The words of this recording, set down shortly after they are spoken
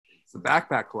It's the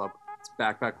Backpack Club. It's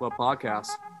Backpack Club Podcast.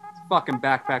 It's fucking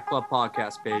Backpack Club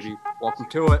Podcast, baby. Welcome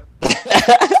to it.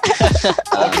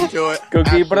 Welcome to it.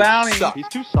 Cookie Brownie. He's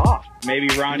too soft. Maybe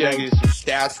Ron Yeah, does he's some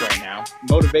stats right now.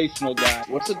 motivational guy.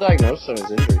 What's the diagnosis on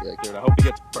his injury? Like, Dude, I hope he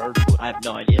gets bird flu. I have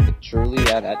no idea. truly,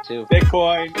 yeah, that too.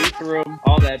 Bitcoin, Ethereum,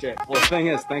 all that shit. Well, the thing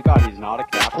is, thank God he's not a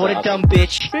cap. What a dumb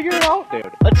bitch. Figure it out,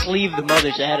 dude. Let's leave the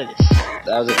mothers out of this.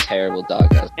 That was a terrible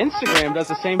Doghouse. Instagram does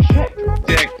the same shit.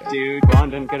 Dick, dude. Ron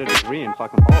didn't get a degree in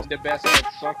fucking politics. The best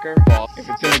at sucker. If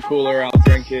it's in a cooler, I'll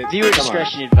drink it. Viewer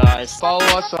discretion advised. Follow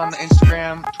us on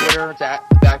Instagram, Twitter, it's at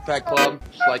the Backpack Club.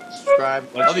 Just like, subscribe.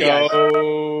 Let's Love you guys.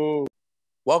 go.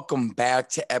 Welcome back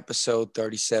to episode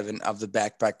 37 of the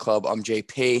Backpack Club. I'm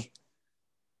JP.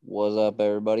 What's up,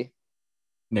 everybody?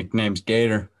 Nickname's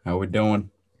Gator. How we doing?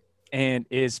 And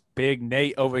is Big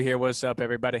Nate over here? What's up,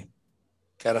 everybody?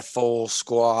 Got a full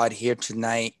squad here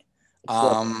tonight. It's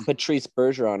the Patrice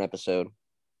Bergeron episode.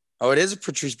 Oh, it is a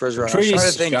Patrice Bergeron. Patrice. I'm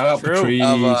trying to think Shout out True.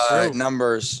 Patrice. of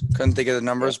numbers. Couldn't think of the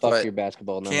numbers, Fuck but your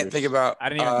basketball numbers. can't think about. I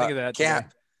didn't even think of that Cap.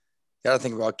 today. Got to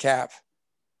think about Cap.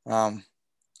 Shout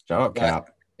out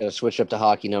Cap. Gotta switch up to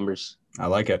hockey numbers. I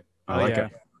like it. I like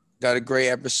it. Got a great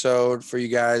episode for you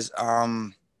guys.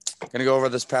 Gonna go over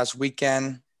this past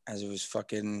weekend as it was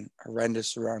fucking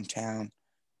horrendous around town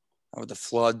with the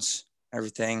floods,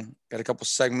 everything. Got a couple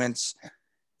segments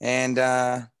and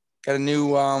got a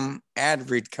new ad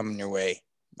read coming your way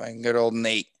by good old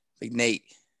Nate, Big Nate.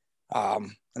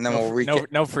 And then we'll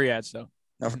recap. No free ads though.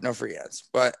 No free ads,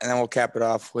 and then we'll cap it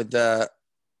off with the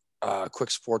quick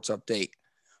sports update.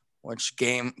 Which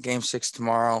game 6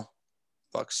 tomorrow?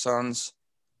 Bucks Suns.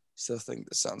 Still think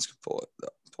the Suns can pull it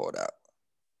out.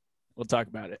 We'll talk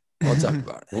about it. We'll talk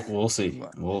about it. We'll see.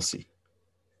 We'll see.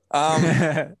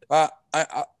 I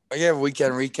have a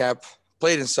weekend recap.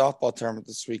 Played in softball tournament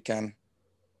this weekend.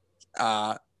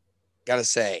 Gotta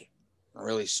say, I'm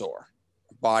really sore.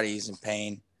 My body's in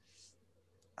pain.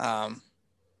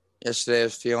 Yesterday I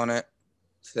was feeling it.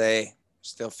 Today,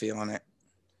 still feeling it.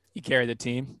 You carry the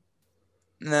team.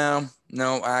 No,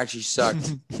 I actually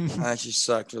sucked. I actually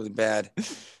sucked really bad.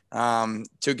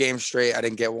 2 games straight, I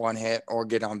didn't get one hit or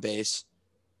get on base.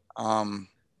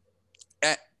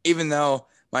 Even though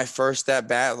my first at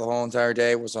bat the whole entire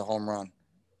day was a home run.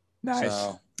 Nice.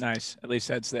 So, Nice. At least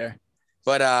that's there.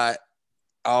 but I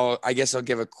guess I'll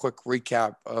give a quick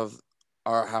recap of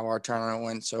how our tournament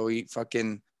went. So we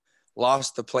fucking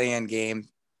lost the play-in game.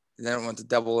 Then it went to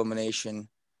double elimination.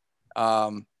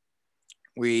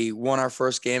 We won our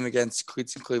first game against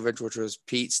Cleats and Cleavage, which was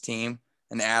Pete's team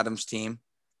and Adam's team.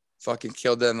 Fucking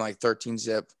killed them like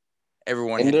 13-zip.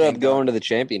 Everyone Ended up going to the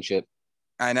championship.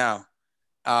 I know.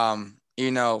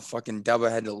 Fucking Dubba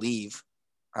had to leave.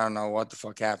 I don't know what the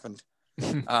fuck happened.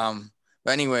 But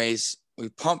anyways, we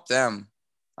pumped them.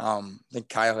 I think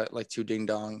Kyle hit like 2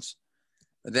 ding-dongs.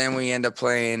 But then we end up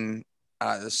playing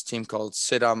this team called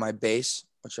Sit on My Base,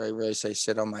 which I really say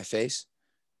sit on my face.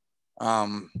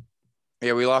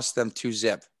 Yeah, we lost them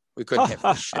 2-zip. We couldn't hit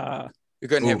for shit. We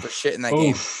couldn't hit for shit in that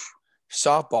game.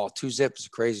 Softball, 2-zip is a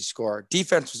crazy score.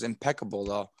 Defense was impeccable,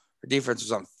 though. Our defense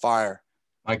was on fire.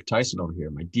 Mike Tyson over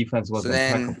here. My defense wasn't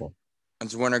impeccable.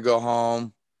 It's winner go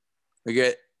home.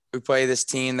 We play this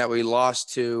team that we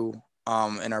lost to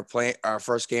in our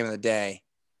first game of the day.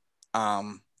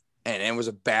 And it was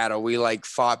a battle. We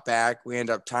fought back. We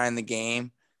ended up tying the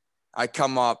game. I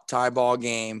come up, tie ball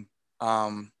game,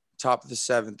 top of the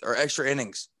 7th or extra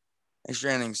innings.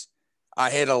 I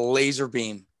hit a laser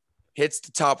beam, hits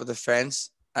the top of the fence.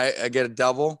 I get a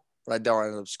double, but I don't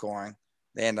end up scoring.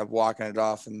 They end up walking it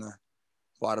off in the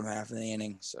bottom half of the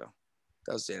inning. So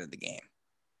that was the end of the game.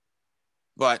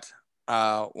 But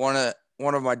one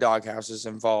of my doghouses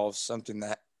involves something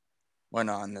that went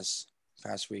on this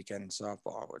past weekend in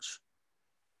softball, which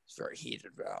is very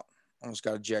heated about. Almost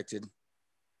got ejected.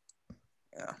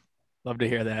 Yeah. Love to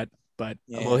hear that, but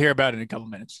Yeah. we'll hear about it in a couple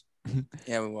minutes.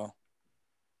 Yeah, we will.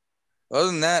 Other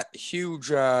than that,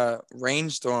 huge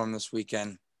rainstorm this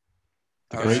weekend.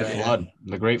 The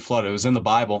Great Flood. It was in the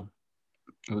Bible.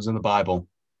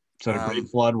 Said a great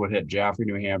flood would hit Jaffrey,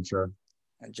 New Hampshire.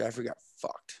 And Jaffrey got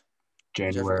fucked.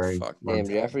 January. Damn,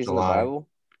 Jaffrey's in the July. Bible?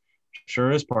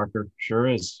 Sure is, Parker. Sure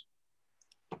is.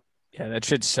 Yeah, that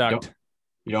shit sucked.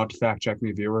 You don't have to fact check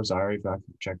me, viewers. I already fact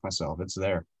checked myself. It's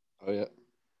there. Oh, yeah.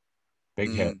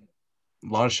 Big hit. A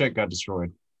lot of shit got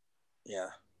destroyed. Yeah.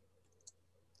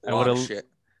 I would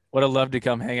have loved to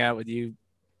come hang out with you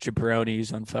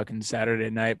jabronis on fucking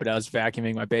Saturday night, but I was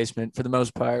vacuuming my basement for the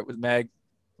most part with Meg,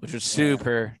 which was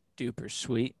super duper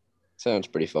sweet. Sounds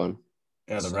pretty fun.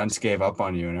 Yeah, the rents gave up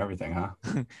on you and everything, huh?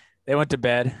 They went to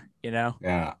bed, you know?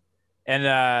 Yeah.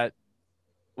 And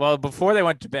Well, before they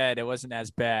went to bed, it wasn't as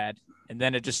bad, and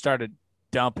then it just started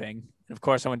dumping. And of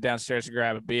course, I went downstairs to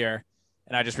grab a beer,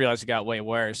 and I just realized it got way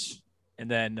worse. And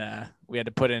then we had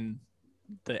to put in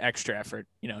the extra effort,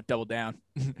 double down.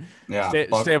 Yeah. Stay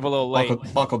up a little late.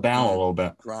 Buckle down a little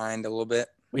bit. Grind a little bit.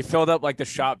 We filled up like the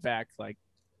shop vac like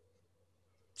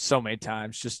so many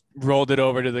times. Just rolled it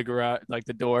over to the garage, like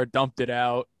the door, dumped it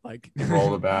out, like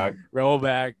Roll it back. roll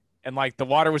back. And like the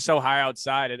water was so high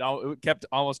outside, it kept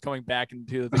almost coming back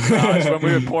into the garage when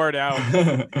we would pour it out.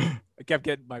 I kept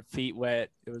getting my feet wet.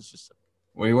 It was just.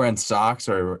 Were you wearing socks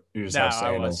or you just No, have I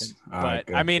sandals? wasn't. All right, But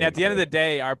good, I mean, good, at the end of good. the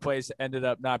day, our place ended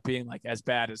up not being like as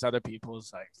bad as other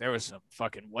people's. Like there was some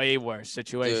fucking way worse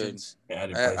situations. Yeah,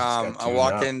 the places got I tuned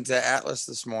walked up. into Atlas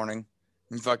this morning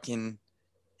and fucking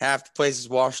half the place is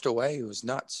washed away. It was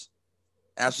nuts.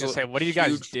 I was gonna Absolutely. say, what do you guys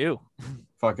huge. do?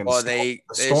 Fucking Well, the they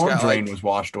storm just got, drain like- was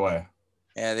washed away.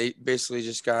 Yeah, they basically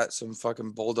just got some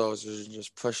fucking bulldozers and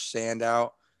just pushed sand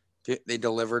out. They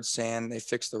delivered sand. They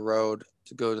fixed the road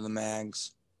to go to the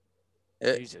mags.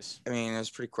 Jesus. I mean, it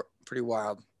was pretty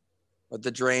wild. But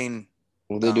the drain,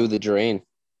 What they do with the drain?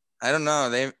 I don't know.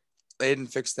 They didn't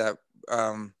fix that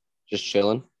Just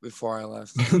chilling. before I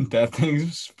left. That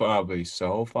thing's probably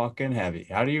so fucking heavy.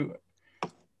 How do you?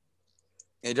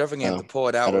 They definitely have Oh, to pull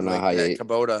it I out don't with know like how you- that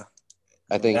Kubota.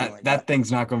 I think. That thing's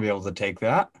not going to be able to take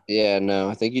that. Yeah, no.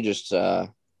 I think you just got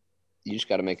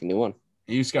to make a new one.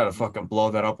 You just got to fucking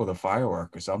blow that up with a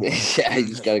firework or something. Yeah, you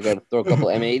just got to go throw a couple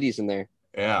M80s in there.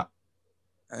 Yeah.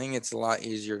 I think it's a lot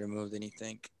easier to move than you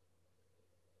think.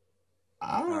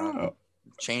 I don't know.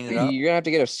 Chain it You're up. gonna have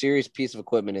to get a serious piece of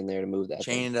equipment in there to move that.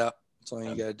 Chain Thing. it up. That's all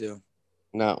you gotta do.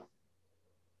 No,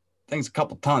 Thing's a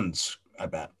couple tons, I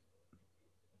bet.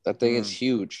 that thing is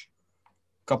huge.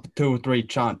 Couple 2 or 3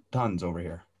 tons over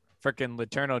here. Freaking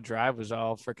Laterno Drive was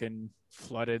all freaking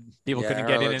flooded. People Yeah, couldn't our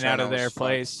get in and out Laterno of their was fucked.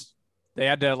 place. They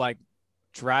had to like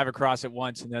drive across it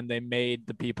once, and then they made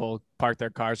the people park their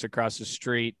cars across the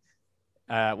street.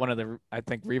 One of the, I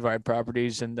think, Revive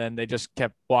properties, and then they just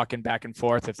kept walking back and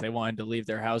forth if they wanted to leave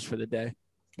their house for the day.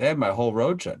 They had my whole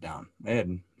road shut down. They had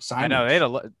signage. I know they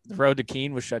had the road to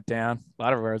Keene was shut down. A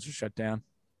lot of roads were shut down.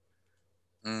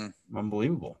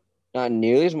 Unbelievable. Not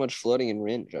nearly as much flooding in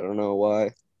Ringe. I don't know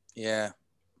why. Yeah.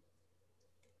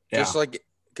 Yeah. Just like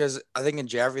because I think in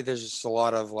Jaffrey there's just a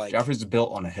lot of like Jaffrey's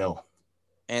built on a hill.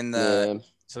 and Yeah.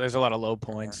 So there's a lot of low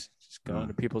points. Just going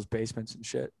to people's basements and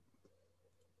shit.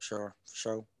 for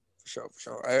sure.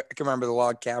 I can remember the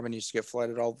log cabin used to get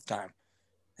flooded all the time.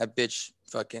 That bitch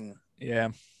fucking Yeah.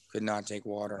 could not take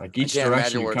water. Like I each can't direction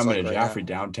imagine you where come it's into like right Jaffrey now.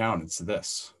 downtown, it's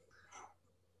this.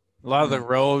 A lot of the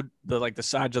road, the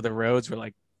sides of the roads were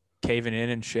like caving in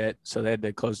and shit. So they had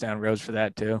to close down roads for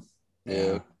that too.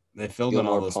 Yeah. They filled in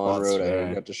all Gilmore those Pond spots Road, I heard,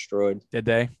 today. got destroyed. Did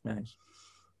they? Nice.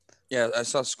 Yeah, I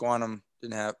saw Squantum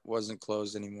wasn't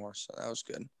closed anymore, so that was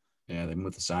good. Yeah, they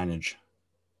moved the signage.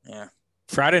 Yeah.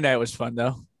 Friday night was fun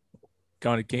though.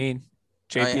 Going to Keene.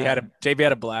 JP yeah.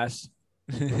 had a blast.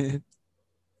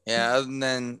 Yeah, other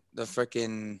than the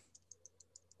freaking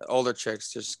older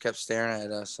chicks just kept staring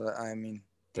at us. I mean,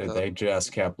 They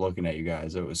just kept looking at you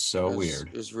guys. It was so it was, weird.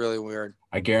 It was really weird.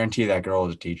 I guarantee that girl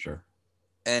is a teacher.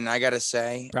 And I gotta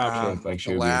say, Probably. Looked like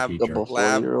she the would be a lab, teacher. Couple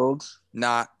Lab- 40-year-olds.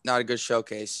 not a good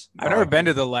showcase. I've never been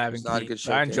to the lab in It's not a Keene, good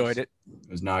but I enjoyed showcase. it.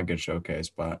 It was not a good showcase,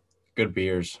 but good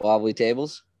beers. Wobbly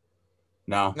tables.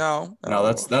 No, No,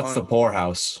 that's the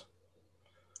poorhouse.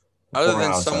 The Other than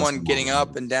poorhouse has someone some getting wine.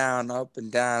 up and down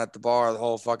at the bar the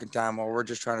whole fucking time while we're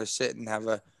just trying to sit and have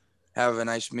a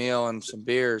nice meal and some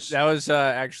beers. That was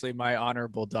actually my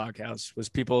honorable doghouse. Was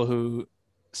people who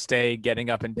stay getting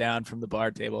up and down from the bar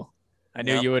table. I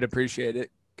knew Yep. you would appreciate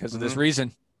it because of this Mhm.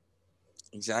 reason.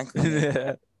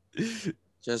 Exactly.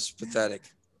 Just pathetic.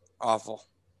 Awful.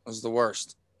 It was the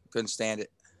worst. Couldn't stand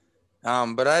it.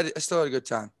 But I still had a good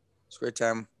time. It's a great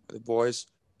time with the boys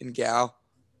and gal.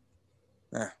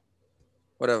 Yeah.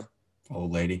 Whatever.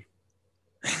 Old lady.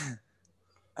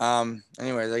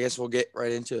 Anyways, I guess we'll get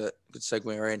right into it. Good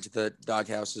segue right into the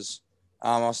doghouses.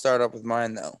 I'll start up with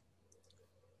mine though.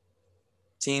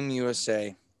 Team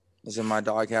USA is in my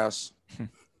doghouse.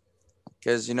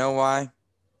 Because you know why?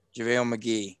 JaVale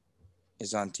McGee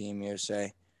is on Team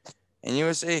USA. And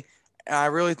USA, I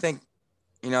really think,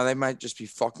 they might just be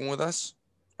fucking with us.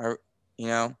 Or,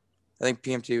 I think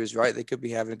PMT was right. They could be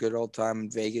having a good old time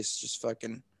in Vegas, just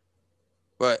fucking.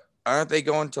 But aren't they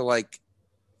going to like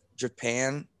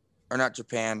Japan or not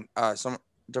Japan, some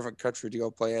different country to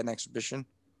go play an exhibition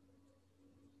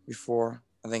before?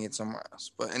 I think it's somewhere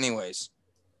else. But anyways,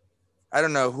 I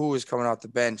don't know who is coming off the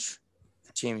bench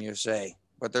for Team USA,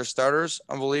 but their starters,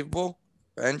 unbelievable.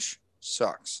 Bench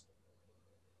sucks.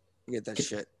 You get that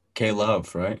shit. K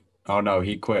Love, right? Oh no,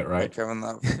 he quit, right? Kevin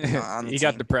Love. He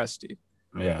got depressed, dude.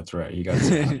 Yeah, that's right. He got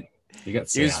sad. He got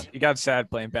sad. He got sad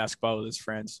playing basketball with his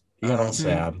friends. He got all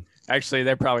sad. Actually,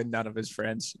 they're probably none of his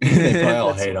friends. They probably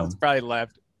all hate him. That's probably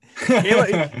left.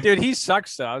 Dude, he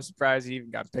sucks though. I was surprised he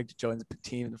even got picked to join the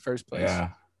team in the first place. Yeah.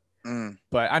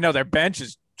 But I know their bench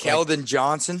is Keldon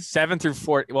Johnson, 7 through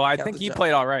 14. Well, I think he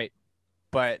played all right,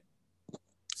 but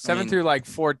 7 through like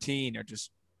 14 are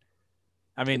just.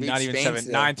 I mean, not even 7,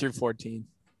 9 through 14.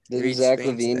 Did Zach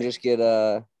LaVine just get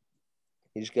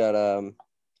he just got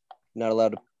not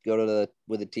allowed to go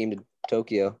with the team to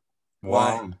Tokyo?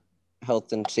 Why?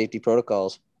 Health and safety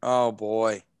protocols. Oh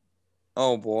boy.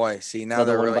 See, now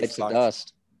they're really fucked.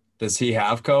 Dust. Does he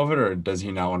have COVID or does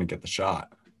he not want to get the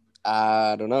shot?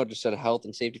 I don't know. Just said health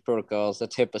and safety protocols.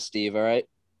 That's HIPAA, Steve. All right.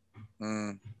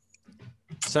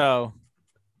 So,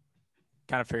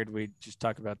 kind of figured we'd just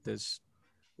talk about this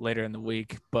later in the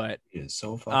week, but he is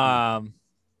so fucking.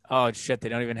 Oh shit, they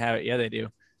don't even have it. Yeah, they do.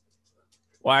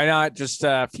 Why not just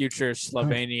future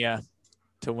Slovenia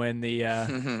to win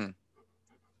the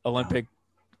Olympic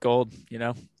gold? You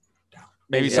know,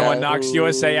 maybe someone knocks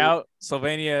USA out.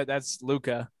 Slovenia, that's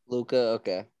Luka.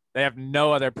 Okay. They have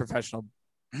no other professional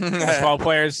basketball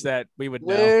players that we would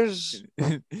know. Where's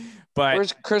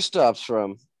Kristaps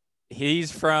from?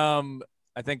 He's from,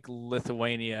 I think,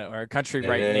 Lithuania or a country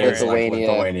right near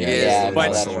Lithuania. Yeah,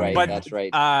 but, that's right. That's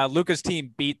right. Luka's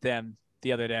team beat them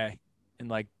the other day in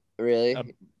like really a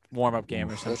warm-up game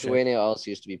or something. Lithuania also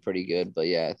used to be pretty good, but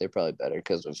yeah, they're probably better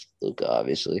because of Luka,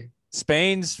 obviously.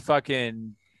 Spain's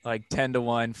fucking like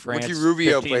 10-1. France, Ricky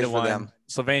Rubio plays for 15-1. them.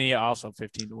 Slovenia also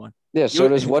 15-1. Yeah, so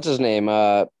does what's his name?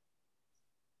 The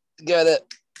guy that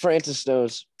Francis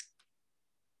knows.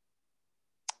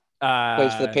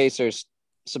 Plays for the Pacers.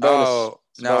 Sabonis. Oh,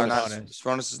 no, not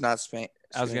Sabonis is not Spain.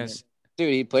 I was gonna say,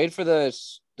 dude, he played for the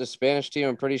Spanish team,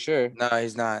 I'm pretty sure. No,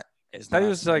 he's not. I thought he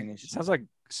was like, it sounds like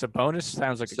Sabonis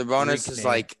sounds like Sabonis is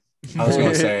like, I was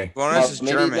gonna say Sabonis is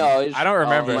German. No, I don't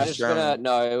remember.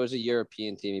 No, it was a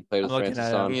European team. He played with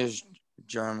Francis on. He is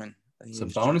German.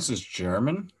 Sabonis is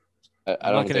German?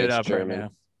 I don't think it up German. Right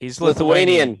now. He's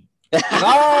Lithuanian.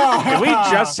 Did we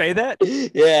just say that?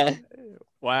 Yeah.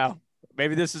 Wow.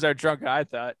 Maybe this is our drunk guy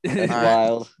thought. That's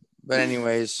wild. But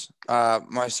anyways,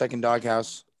 my second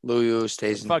doghouse, Louis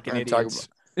Oosthuizen. Fucking idiots.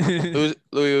 Louis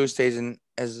Oosthuizen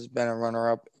has been a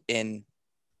runner-up in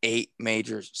 7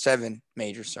 majors. 7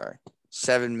 majors.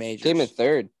 Came in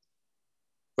third.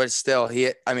 But still,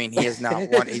 he has not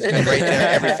won. He's been right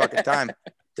there every fucking time.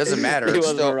 Doesn't matter. He it's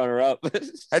wasn't still a runner-up.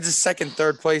 That's his second,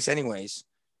 third place anyways.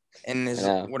 And his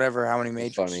whatever, how many majors.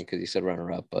 It's funny because you said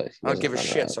runner-up, but I don't give a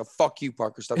shit. So fuck you,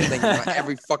 Parker. Stop thinking about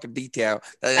every fucking detail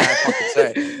that I fucking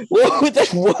say. What?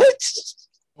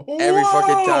 Every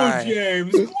fucking time.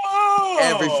 James. Whoa.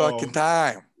 Every fucking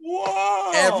time.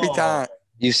 Whoa. Every time.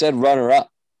 You said runner-up.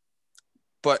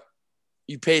 But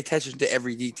you pay attention to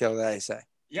every detail that I say.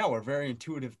 Yeah, we're very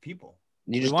intuitive people.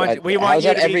 You just we want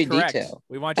you to every be correct. detail.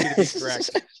 We want you to be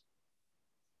correct.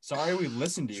 Sorry, we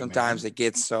listened to you. Sometimes man. it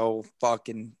gets so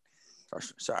fucking.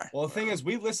 Sorry. Well, the thing is,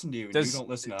 we listen to you. And you don't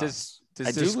listen to us.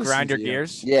 Does this grind your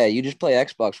gears? Yeah, you just play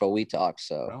Xbox while we talk.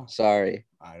 So sorry.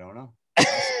 I don't know.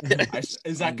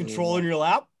 Is that control in your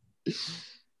lap?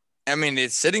 I mean,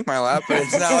 it's sitting in my lap, but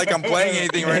it's not like I'm playing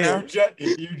anything right now.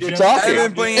 You're talking. I haven't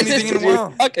been playing anything in a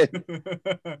while.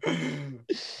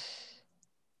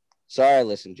 Sorry,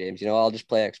 listen, James. I'll just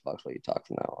play Xbox while you talk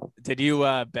from now on. Did you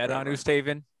bet on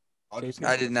Oosthuizen? I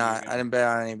did not. I didn't bet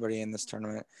on anybody in this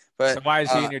tournament. But so why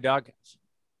is he in your doghouse?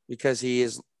 Because he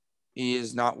is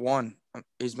not one.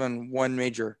 He's been one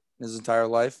major his entire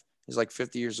life. He's like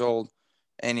 50 years old,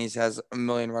 and he has a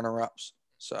million runner-ups.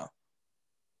 So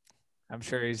I'm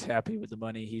sure he's happy with the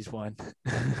money he's won.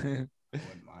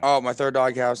 Oh, my third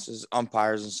doghouse is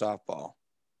umpires in softball.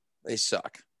 They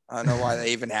suck. I don't know why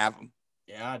they even have them.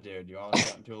 Yeah, dude. You always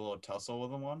got into a little tussle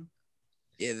with one?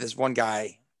 Yeah, this one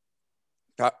guy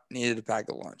needed a pack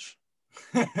of lunch.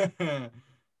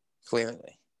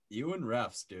 Clearly. You and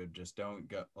refs, dude, just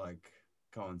don't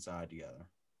coincide together.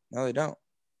 No, they don't.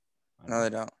 No, they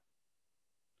don't.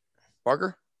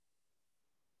 Parker?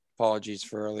 Apologies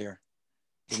for earlier.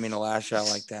 Didn't mean to lash out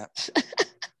like that.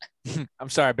 I'm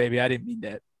sorry, baby. I didn't mean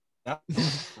that. That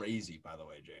was crazy, by the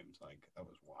way, James. That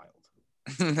was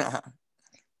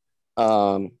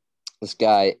wild. This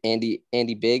guy, Andy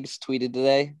Biggs, tweeted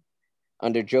today,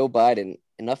 under Joe Biden,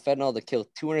 enough fentanyl to kill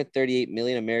 238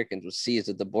 million Americans was seized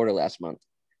at the border last month.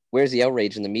 Where's the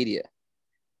outrage in the media?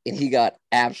 And he got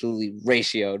absolutely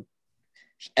ratioed.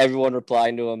 Everyone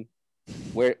replying to him,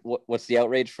 what's the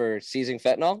outrage for seizing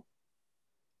fentanyl?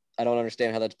 I don't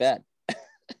understand how that's bad.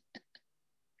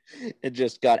 It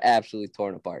just got absolutely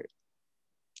torn apart.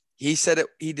 He said it.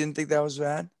 He didn't think that was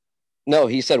bad. No,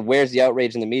 he said, "Where's the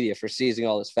outrage in the media for seizing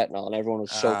all this fentanyl?" And everyone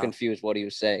was so Oh. confused what he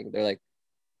was saying. They're like,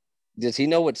 "Does he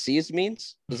know what seized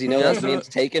means? Does he know that means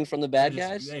taken from the bad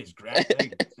guys?" They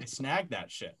snagged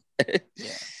that shit.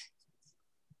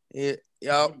 Yeah,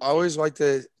 I always like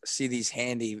to see these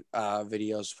handy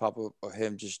videos pop up of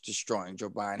him just destroying Joe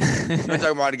Biden. I'm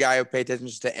talking about a guy who pays attention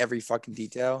to every fucking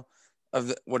detail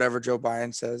of whatever Joe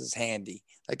Biden says is handy.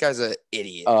 That guy's an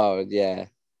idiot. Oh yeah,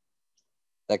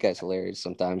 that guy's hilarious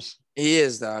sometimes. He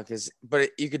is though,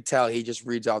 but you could tell he just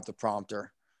reads out the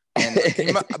prompter, and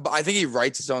I think he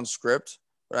writes his own script.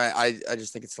 But I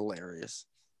just think it's hilarious.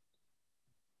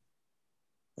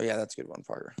 But yeah, that's a good one,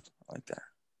 Parker. I like that.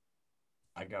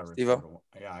 I got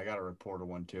a reporter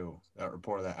one too. That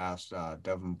reporter that asked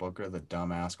Devin Booker the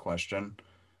dumbass question.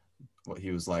 What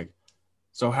he was like,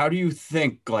 so how do you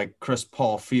think like Chris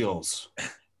Paul feels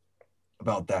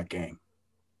about that game?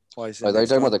 Are you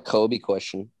talking about the Kobe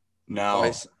question? No.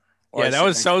 Yeah, that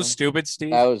was so stupid,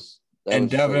 Steve. That was and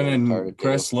Devin and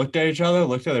Chris too. looked at each other,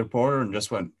 looked at the reporter, and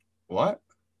just went, "What?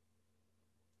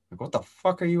 Like, what the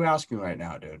fuck are you asking right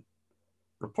now, dude?"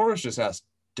 Reporters just ask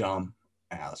dumb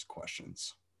ass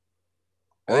questions.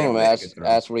 One of them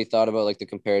asked what he thought about like the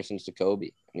comparisons to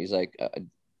Kobe, and he's like,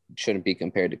 "Shouldn't be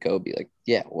compared to Kobe." Like,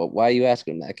 yeah, well, why are you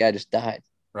asking him? That guy just died,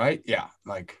 right? Yeah,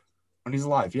 like when he's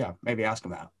alive, yeah, maybe ask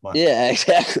him that. But yeah,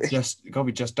 exactly.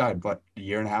 Kobe just died, what, a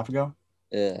year and a half ago?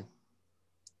 Yeah.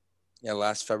 Yeah,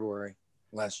 last February.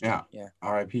 Last year. Yeah.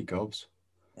 R.I.P. Cobes.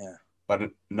 Yeah.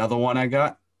 But another one I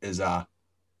got is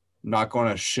not going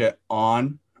to shit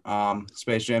on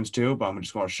Space Jams 2, but I'm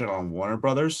just going to shit on Warner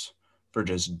Brothers for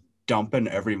just dumping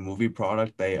every movie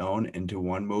product they own into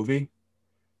one movie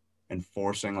and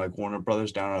forcing like Warner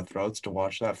Brothers down our throats to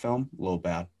watch that film. A little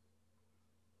bad.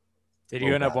 Did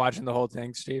you end up watching the whole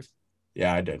thing, Steve?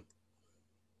 Yeah, I did.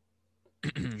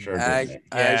 Sure did.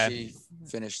 I actually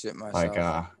finished it myself.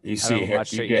 Like you see,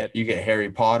 you get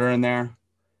Harry Potter in there.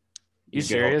 You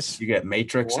serious? You get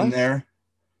Matrix in there.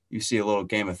 You see a little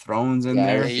Game of Thrones in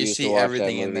there. You see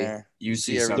everything in there. You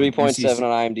see 3.7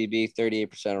 on IMDb,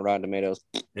 38% on Rotten Tomatoes.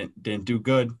 Didn't do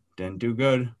good.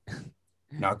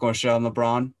 Not going to shit on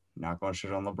LeBron.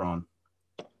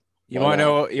 You want to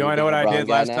know? You want to know what I did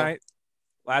last night?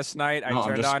 Last night I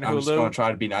turned on Hulu. I'm just going to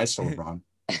try to be nice to LeBron.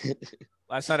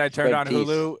 Last night I turned on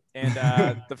Hulu, and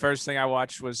the first thing I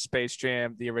watched was Space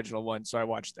Jam, the original one. So I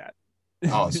watched that.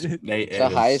 Oh, it's the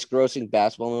highest grossing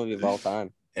basketball movie of all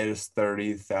time. It is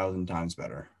 30,000 times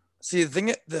better. See,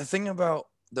 the thing about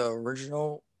the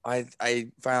original, I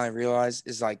finally realized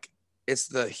is like it's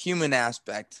the human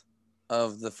aspect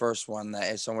of the first one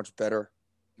that is so much better.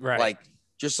 Right. Like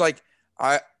just like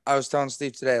I was telling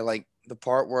Steve today, like the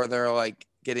part where they're like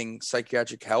getting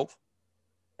psychiatric help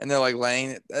and they're like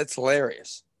laying it, that's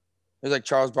hilarious. There's like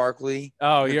Charles Barkley.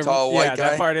 Oh, you're tall white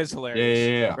guy. That part is hilarious.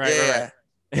 Yeah. Right.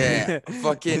 Yeah.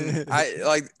 Fucking I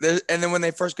like and then when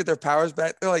they first get their powers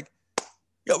back, they're like,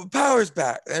 yo, my power's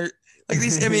back. They're like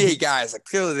these NBA guys, like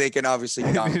clearly they can obviously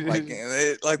dunk. Like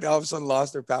they all of a sudden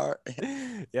lost their power.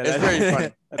 Yeah, it's very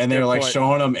funny. And they're like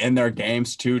showing them in their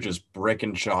games too, just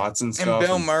bricking shots and stuff. And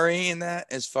Bill Murray in that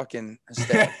is fucking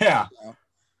hysterical. Yeah. You know?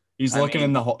 He's looking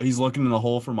in the hole. He's looking in the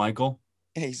hole for Michael.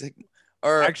 Yeah, he's like,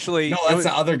 or actually, no, that's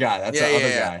the other guy. That's the other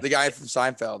guy. The guy from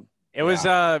Seinfeld. It was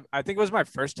I think it was my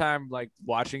first time like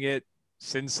watching it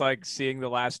since like seeing The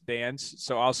Last Dance.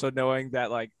 So also knowing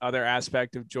that like other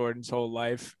aspect of Jordan's whole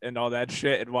life and all that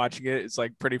shit and watching it, it's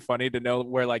like pretty funny to know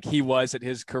where like he was in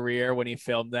his career when he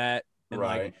filmed that and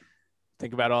like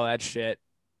think about all that shit.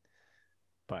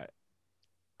 But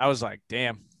I was like,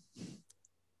 damn,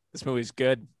 this movie's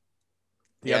good.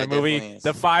 The other movie,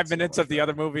 the 5 minutes of the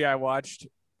other movie I watched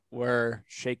were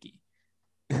shaky.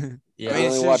 Yeah, you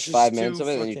only watched 5 minutes of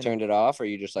it and you turned it off, or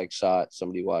you just like saw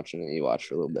somebody watching it and you watched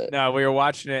for a little bit? No, we were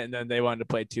watching it and then they wanted to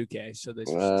play 2K, so they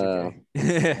switched to 2K.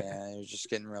 Yeah, it was just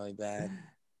getting really bad.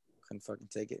 Couldn't fucking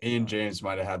take it. Ian James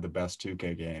might have had the best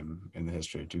 2K game in the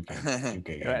history of 2K.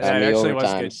 games. That actually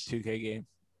was a good 2K game.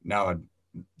 No,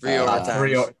 3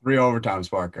 overtimes. 3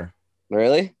 overtimes, Parker.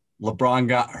 Really? LeBron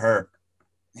got hurt.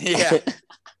 Yeah.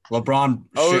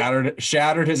 LeBron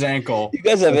shattered his ankle. You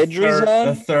guys have injuries on?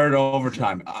 The third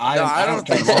overtime. I don't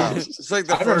think so. It's like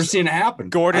I've never seen it happen.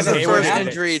 Gordon Hayward. Hayward. The first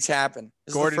injury it's happened.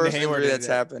 It's Gordon the first Hayward injury that's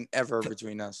happened ever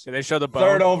between us. Did they show the bone?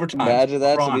 Third overtime. Imagine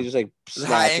that. LeBron. Somebody just like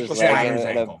high snaps ankle his leg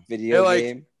sprain. in a video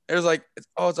game. It was like,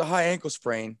 oh, it's a high ankle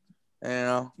sprain. You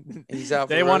know, he's out.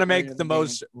 They want to make the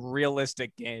most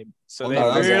realistic game, so they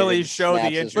no, really show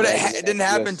the injury. But it didn't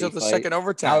happen until the second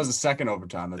overtime. That was the second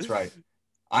overtime. That's right.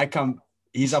 I come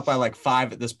He's up by like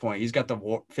 5 at this point. He's got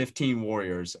the 15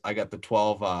 Warriors. I got the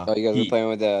 12. Oh, you guys Heat. were playing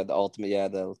with the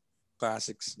ultimate, the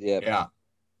Classics. yeah.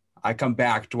 I come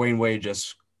back. Dwayne Wade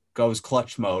just goes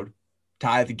clutch mode,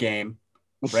 tie the game.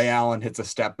 Ray Allen hits a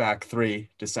step back 3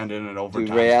 to send it in an overtime.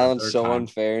 Dude, Ray Allen's so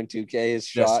unfair in 2K. His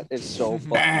shot is so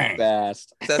fucking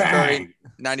fast. Steph Curry,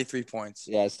 93 points.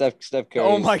 Yeah, Steph Curry.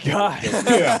 Oh my god.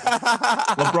 Yeah.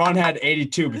 LeBron had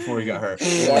 82 before he got hurt.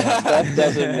 Steph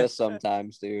doesn't miss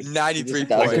sometimes, dude. 93 I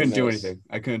points. couldn't do anything.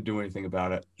 I couldn't do anything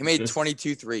about it. He made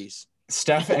 22 threes.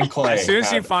 Steph and Clay. As soon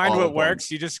as you had find all what the works,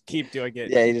 points. you just keep doing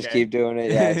it. Yeah, you just keep doing it.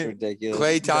 Yeah, it's ridiculous.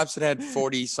 Klay Thompson had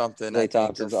 40 something. Klay I think,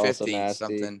 Thompson's or also 50 nasty.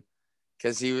 something.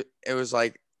 Because it was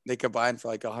like they combined for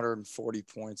like 140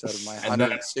 points out of my And then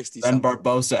 160 Then something.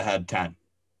 Barbosa had 10.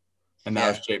 And that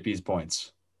was JP's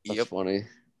points. That's funny.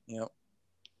 Yep.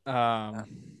 Um,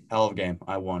 Hell of a game.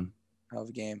 I won. Hell of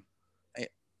a game. Hey,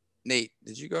 Nate,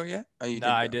 did you go yet? Oh, you no,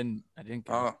 I didn't. I didn't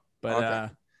go. Oh, But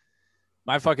okay.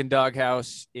 my fucking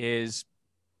doghouse is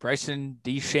Bryson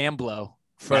DeChambeau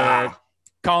for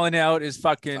calling out his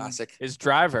fucking Classic. his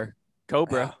driver,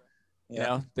 Cobra. Yeah. You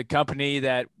know, the company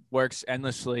that works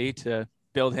endlessly to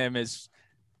build him his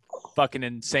fucking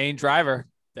insane driver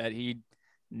that he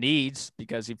needs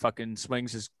because he fucking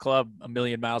swings his club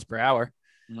 1,000,000 miles per hour.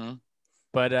 Mhm.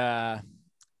 But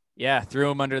yeah, threw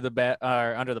him under the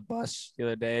under the bus the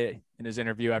other day in his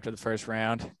interview after the first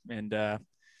round, and kind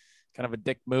of a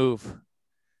dick move.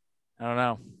 I don't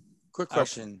know. Quick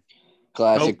question.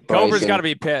 Classic. Cobra's Bryson. got to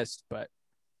be pissed, but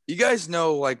You guys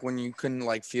know like when you couldn't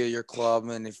like feel your club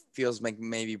and it feels like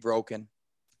maybe broken.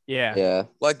 yeah. Yeah.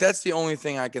 Like that's the only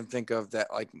thing I can think of that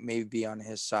like maybe be on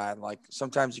his side. Like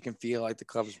sometimes you can feel like the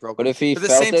club is broken. But if he at the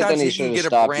felt same it, time, then he he should can have get a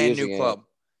stopped brand using new it. club.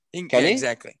 He Can yeah, he?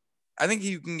 Exactly. I think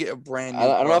you can get a brand new I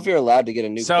don't know club. if you're allowed to get a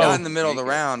new So- club. Not in the middle of the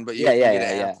round, but you Yeah, can yeah, get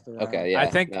yeah, it yeah. after the round. Okay, yeah. I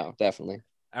think- no, definitely.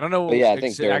 I don't know But yeah, I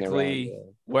think during the exactly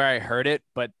round, where I heard it,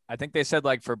 but I think they said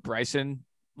like for Bryson,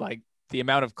 like the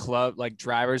amount of club like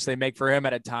drivers they make for him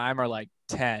at a time are like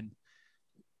 10.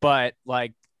 But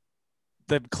like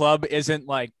the club isn't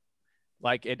like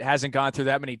it hasn't gone through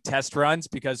that many test runs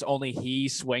because only he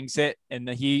swings it and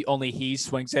he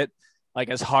swings it like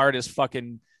as hard as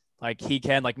fucking like he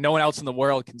can. Like no one else in the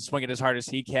world can swing it as hard as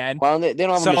he can. Well, they don't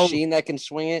have So- a machine that can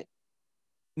swing it.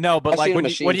 No, but I've like seen a when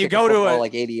machine you kick go to football a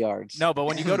like 80 yards. no, but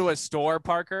when you go to a store,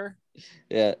 Parker,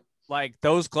 Yeah. like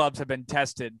those clubs have been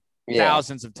tested Yeah.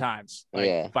 thousands of times like,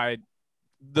 Yeah. by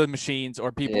the machines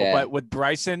or people. Yeah. But with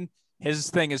Bryson, his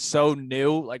thing is so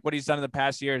new. Like what he's done in the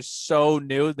past year is so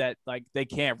new that like they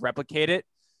can't replicate it.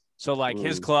 So like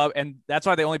his club, and that's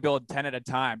why they only build 10 at a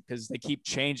time because they keep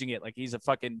changing it. Like he's a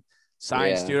fucking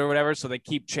science Yeah. dude or whatever. So they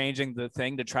keep changing the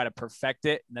thing to try to perfect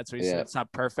it. And that's what he said. Yeah. It's not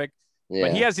perfect. Yeah.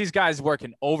 But he has these guys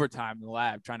working overtime in the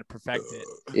lab trying to perfect it.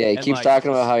 Yeah, he And, keeps like, talking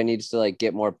about how he needs to like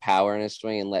get more power in his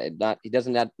swing and let it not. He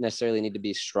doesn't necessarily need to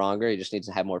be stronger. He just needs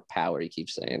to have more power. He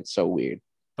keeps saying it's so weird.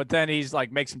 But then he's like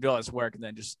makes him do all this work and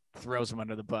then just throws him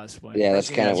under the bus. When, Yeah, that's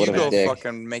kind of you what go a dick.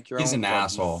 fucking make your He's own an club, you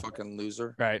asshole. fucking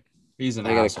loser. right. He's an I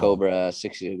got a asshole. Cobra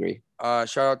 60 degree.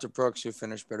 Shout out to Brooks who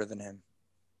finished better than him.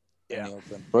 Yeah. In the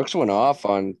open. Brooks went off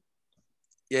on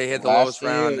Yeah, he had the last lowest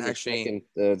year, round. the Actually, second-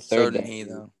 the so third did day. he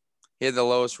though. He had the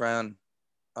lowest round.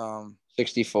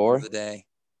 64 Of the day.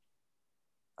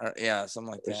 Yeah,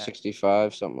 something like or that.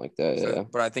 65, something like that. So- Yeah,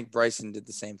 But I think Bryson did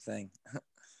the same thing.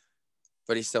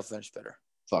 But he still finished better.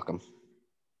 fuck him.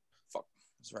 Fuck.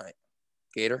 That's right.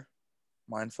 Gator.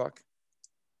 Mindfuck.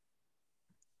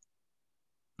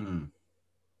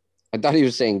 I thought he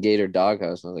was saying Gator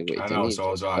Doghouse. And I was like, wait, I didn't know, he so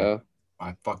was just I. go?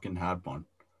 I fucking had one.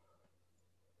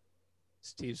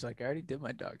 Steve's like, I already did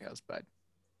my doghouse, bud.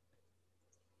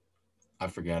 I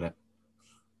forget it.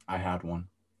 I had one.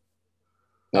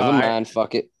 Never I- mind.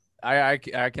 Fuck it. I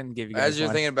can give you guys As you're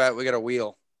one. thinking about it, we got a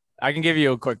wheel. I can give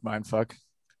you a quick mind fuck.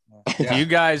 Yeah. Do you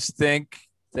guys think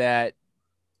that,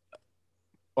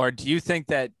 or do you think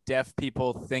that deaf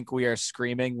people think we are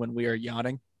screaming when we are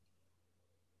yawning?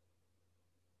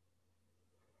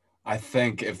 I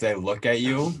think if they look at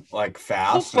you like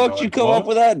How the fast, fuck you come up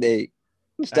with that, Nate?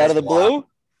 Just out of the blue?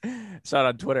 Saw it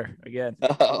on Twitter again.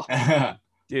 Oh. with?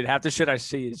 Dude, half the shit I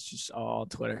see is just all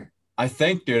Twitter. I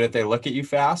think, dude, if they look at you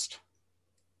fast,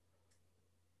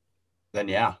 then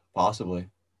yeah, possibly.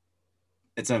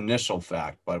 It's an initial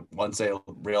fact, but once they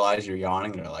realize you're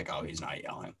yawning, they're like, "Oh, he's not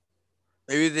yelling."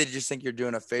 Maybe they just think you're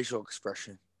doing a facial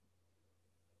expression.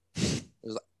 It's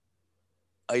like,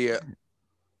 oh yeah.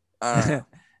 I don't know.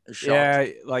 You're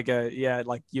shocked.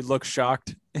 Like you look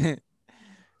shocked.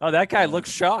 Oh, that guy looks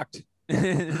shocked. Or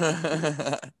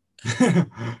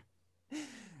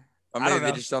I maybe don't they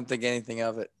know. just don't think anything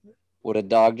of it. Would a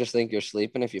dog just think you're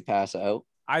sleeping if you pass out?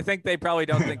 I think they probably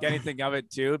don't think anything of it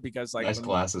too, because like nice when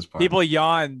glasses part. people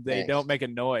yawn, they Thanks. don't make a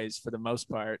noise for the most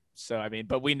part. So I mean,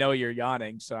 but we know you're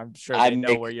yawning, so I'm sure they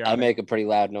know where you're. I make a pretty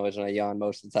loud noise when I yawn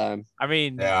most of the time. I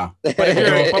mean, Yeah. but what if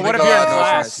you're in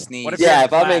class? What if you're Yeah, in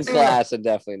if I'm in class? class, then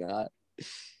definitely not.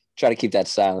 Try to keep that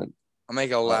silent. I'll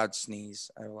make a loud sneeze.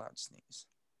 I have a loud sneeze.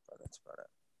 But that's about it.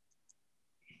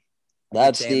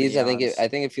 Loud sneeze. I think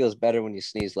it feels better when you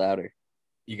sneeze louder.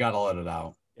 You gotta let it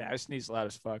out. Yeah, I sneeze loud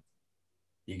as fuck.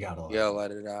 You gotta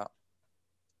let it out.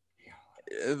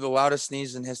 The loudest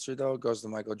sneeze in history, though, goes to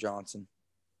Michael Johnson.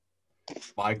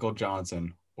 Michael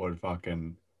Johnson would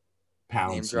fucking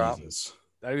pound Name drop. sneezes.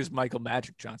 That was Michael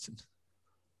Magic Johnson.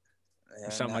 Yeah,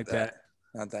 Or something not like that.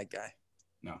 Not that guy.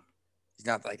 No. He's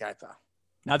not that guy, pal.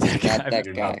 Not that guy. Not that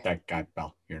You're guy. not that guy,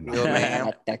 pal. You're not. Real man.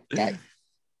 Not that guy.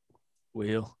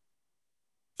 Wheel.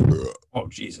 Oh,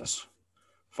 Jesus.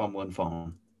 Fumbling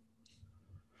phone.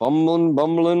 Fumbling,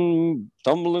 bumbling,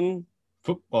 tumbling.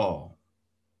 Football.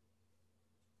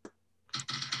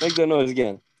 Make that noise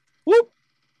again. Whoop.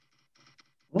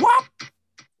 What?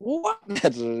 What?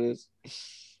 That's what it is.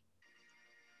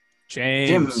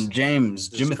 James. James,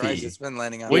 Jesus Christ, Jimothy. it's been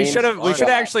landing on. We James should have Bond.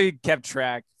 actually kept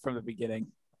track from the beginning.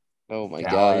 Oh my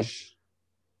Tally. gosh.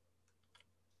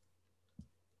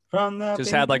 From the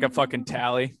Just had like a fucking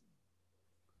tally.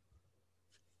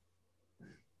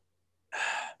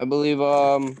 I believe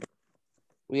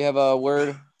we have a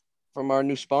word from our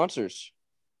new sponsors.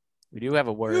 We do have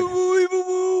a word.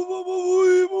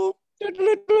 little,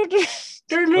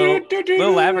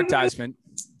 Little advertisement.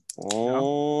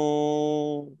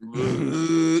 Oh.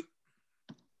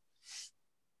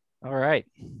 All right.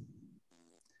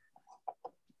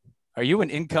 Are you an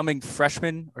incoming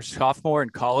freshman or sophomore in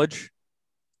college?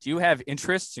 Do you have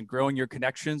interests in growing your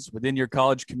connections within your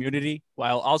college community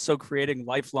while also creating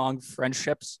lifelong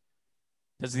friendships?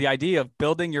 Does the idea of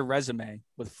building your resume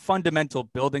with fundamental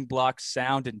building blocks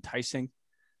sound enticing?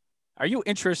 Are you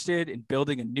interested in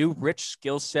building a new rich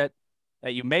skill set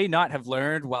that you may not have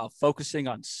learned while focusing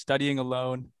on studying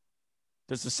alone?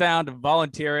 Does the sound of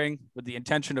volunteering with the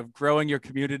intention of growing your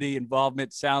community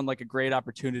involvement sound like a great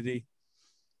opportunity?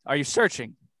 Are you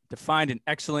searching to find an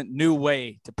excellent new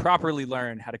way to properly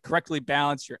learn how to correctly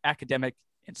balance your academic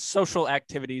and social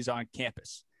activities on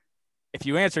campus? If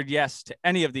you answered yes to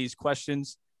any of these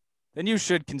questions, then you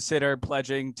should consider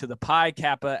pledging to the Pi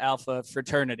Kappa Alpha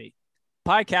fraternity.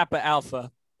 Pi Kappa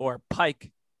Alpha, or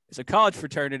Pike, is a college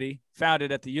fraternity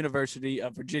founded at the University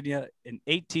of Virginia in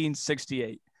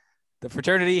 1868. The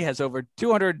fraternity has over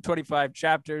 225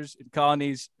 chapters in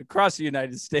colonies across the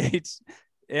United States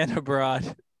and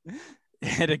abroad,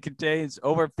 and it contains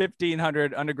over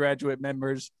 1,500 undergraduate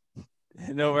members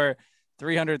and over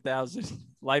 300,000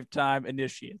 lifetime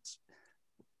initiates.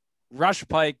 Rush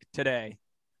Pike today.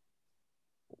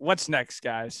 What's next,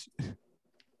 guys?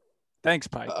 Thanks,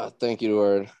 Pike. Thank you to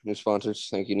our new sponsors.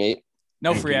 Thank you, Nate.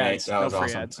 No Thank free you, Nate. ads. That No was free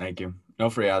awesome. ads. Thank you. No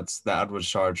free ads. The ad was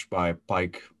charged by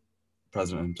Pike,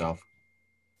 president himself.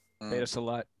 Paid us a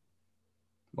lot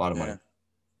A lot of money.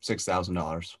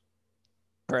 $6,000.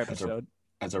 per episode.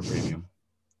 That's our premium.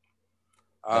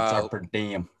 That's our per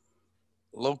diem.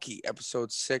 Loki,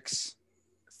 episode 6,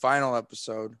 final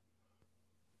episode.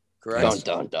 Correct. Dun,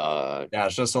 dun, dun. Yeah,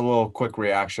 it's just a little quick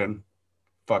reaction.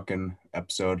 Fucking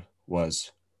episode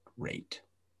was great.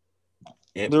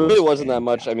 There really wasn't that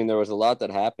much. I mean, there was a lot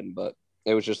that happened, but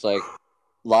it was just like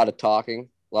a lot of talking,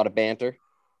 a lot of banter,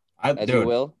 as you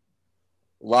will.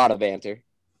 A lot of banter.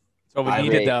 So we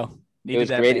needed, though. It was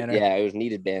great. Yeah, it was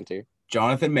needed banter.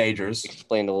 Jonathan Majors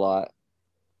explained a lot.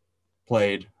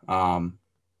 Played. What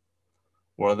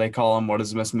do they call him? What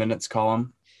does Miss Minutes call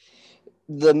him?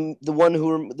 The one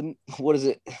who what is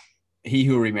it? He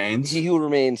Who Remains. He Who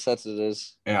Remains. That's what it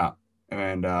is. Yeah,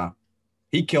 and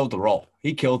he killed the role.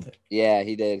 He killed it. Yeah,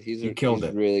 he did. He killed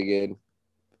it. Really good.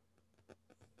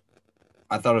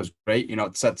 I thought it was great. You know,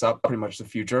 it sets up pretty much the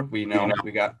future. We know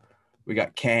we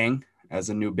got Kang as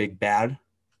a new big bad,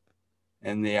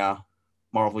 and the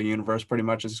Marvel universe pretty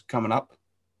much is coming up.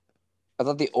 I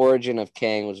thought the origin of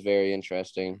Kang was very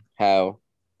interesting. How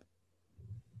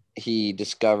he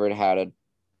discovered how to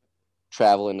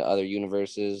travel into other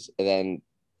universes, and then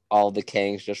all the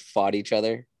Kangs just fought each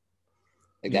other.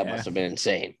 Like that must have been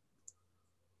insane.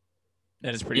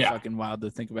 That is pretty fucking wild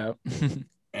to think about.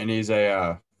 And he's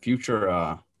a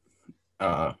future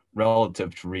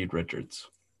relative to Reed Richards.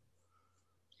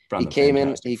 He came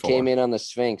in on the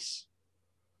Sphinx.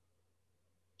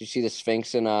 Did you see the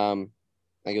Sphinx in I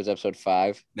think it was episode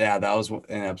 5? Yeah, that was in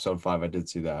episode 5. I did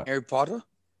see that. Harry Potter?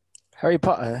 Harry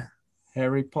Potter.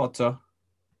 Harry Potter.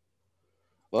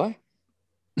 What?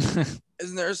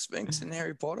 Isn't there a Sphinx in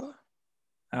Harry Potter?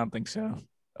 I don't think so.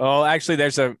 Oh, actually,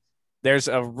 there's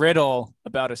a riddle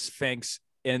about a sphinx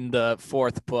in the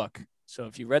 4th book. So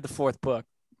if you read the 4th book,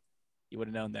 you would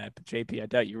have known that. But JP, I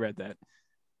doubt you read that.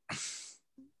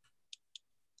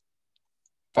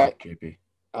 Fuck, JP.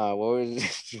 What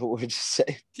would you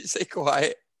say? You say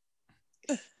quiet.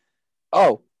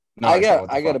 Oh, No, I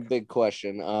said, got a big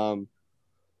question.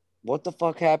 What the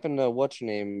fuck happened to what's her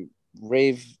name?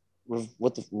 Ravana?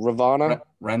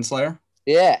 Renslayer?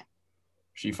 Yeah.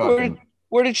 She fucking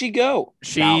Where did she go?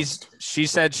 She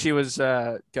said she was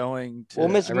going to. Well,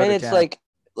 Miss Minutes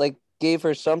like gave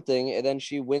her something, and then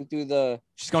she went through the.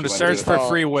 She's going to search for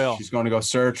free will. She's going to go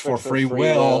search for free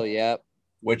will. Yep.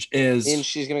 Which is. And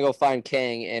she's gonna go find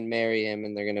Kang and marry him,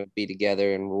 and they're gonna be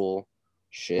together and rule.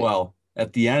 Shit. Well,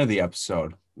 at the end of the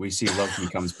episode, we see Loki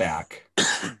comes back.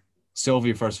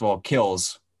 Sylvie, first of all,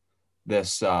 kills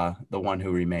this the one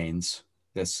who remains,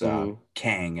 this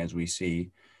Kang, as we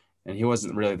see. And he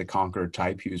wasn't really the conqueror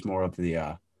type. He was more of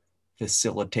the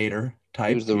facilitator type.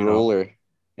 He was the ruler.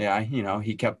 Yeah,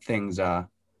 he kept things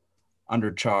under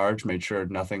charge, made sure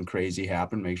nothing crazy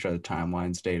happened, make sure the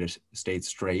timeline stayed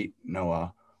straight.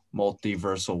 No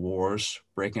multiversal wars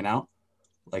breaking out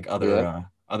like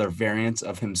other variants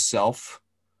of himself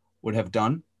would have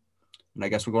done. And I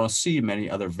guess we're going to see many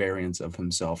other variants of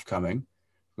himself coming.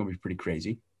 It's going to be pretty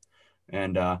crazy.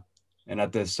 And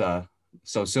at this,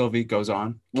 so Sylvie goes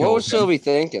on. What was Sylvie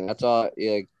thinking? That's all.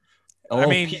 Yeah.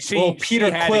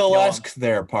 Peter Quill-esque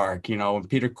there, Park. When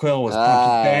Peter Quill was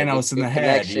punching Thanos in the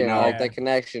head. The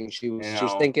connection. She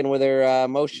was thinking with her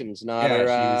emotions, not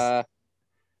her.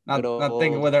 Not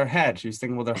thinking with her head. She was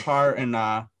thinking with her heart and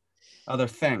other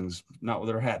things, not with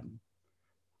her head.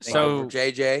 So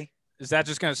JJ, is that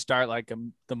just going to start like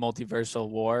the multiversal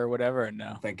war or whatever? Or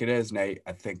no? I think it is, Nate.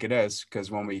 I think it is,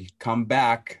 because when we come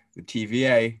back, the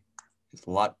TVA is a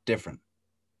lot different.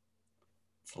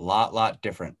 It's a lot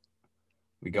different.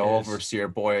 We go over to see our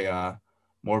boy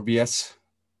Morbius.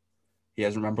 He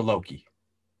doesn't remember Loki.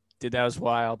 Dude, that was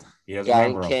wild. He doesn't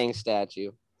remember Kang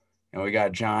statue. And we got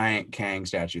a giant Kang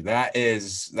statue.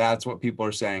 That's what people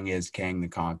are saying is Kang the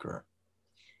Conqueror.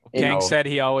 Kang said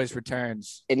he always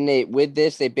returns. And with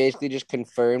this, they basically just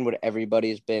confirmed what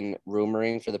everybody's been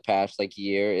rumoring for the past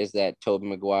year, is that Tobey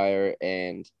Maguire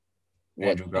and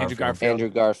Andrew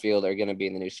Garfield are going to be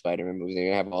in the new Spider-Man movie. They're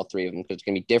going to have all three of them because it's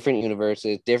going to be different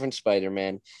universes, different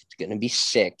Spider-Man. It's going to be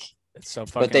sick. It's so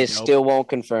fucking But they dope. still won't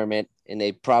confirm it, and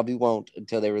they probably won't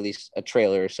until they release a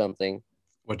trailer or something.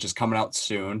 Which is coming out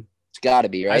soon. It's got to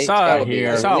be, right? I saw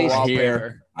a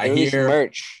wallpaper. I hear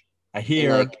merch. I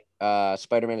hear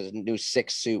Spider-Man is a new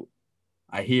 6 suit.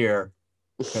 I hear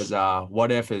because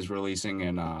What If is releasing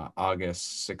in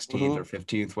August 16th or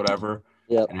 15th, whatever.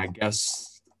 Yeah. And I guess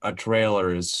a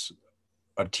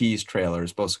tease trailer is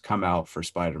supposed to come out for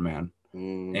Spider-Man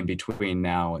in between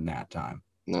now and that time.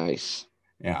 Nice.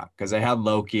 Yeah, because they had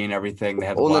Loki and everything. They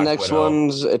had the next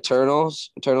one's Eternals.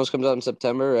 Eternals comes out in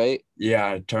September, right?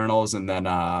 Yeah, Eternals, and then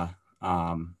the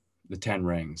 10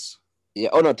 Rings. Yeah.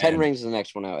 Oh no, 10 Rings is the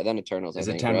next one out. And then Eternals. Is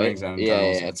I it think, 10 right? Rings and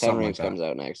Eternals? Yeah. 10 Rings comes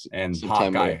out next. And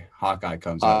September. Hawkeye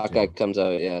comes out. Hawkeye comes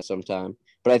out, sometime.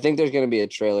 But I think there's gonna be a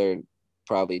trailer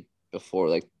probably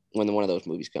before, when one of those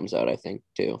movies comes out. I think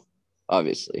too.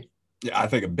 Obviously. Yeah, I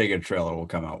think a bigger trailer will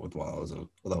come out with one of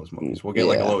those movies. We'll get a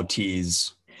little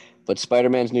tease. But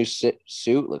Spider-Man's new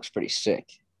suit looks pretty sick.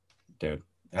 Dude,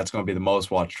 that's going to be the most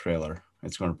watched trailer.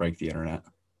 It's going to break the internet.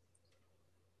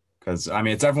 Because,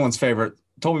 it's everyone's favorite.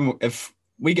 If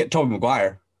we get Tobey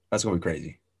Maguire, that's going to be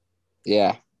crazy.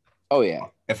 Yeah. Oh, yeah.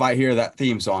 If I hear that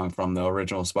theme song from the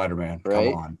original Spider-Man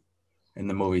come on in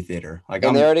the movie theater. They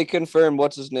already confirmed,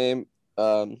 what's his name?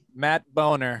 Matt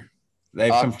Boner.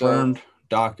 They've confirmed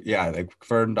Doc. Yeah, they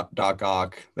confirmed Doc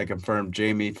Ock. They confirmed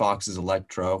Jamie Foxx's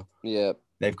Electro. Yep.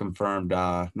 They've confirmed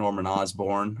Norman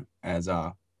Osborn as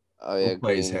who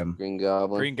plays him? Green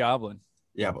Goblin. Green Goblin.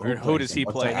 Yeah, but who does he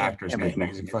play? What's the actor's name?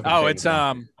 It's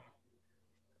oh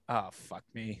fuck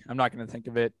me. I'm not gonna think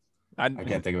of it. I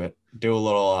can't think of it. Do a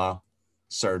little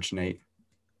search, Nate.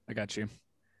 I got you.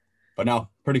 But no,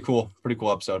 pretty cool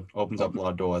episode. Opens up a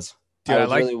lot of doors. Dude, I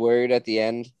was really worried at the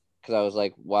end because I was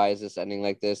like, why is this ending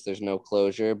like this? There's no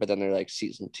closure. But then they're like,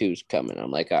 season 2's coming. I'm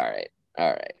like, all right.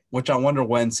 Which I wonder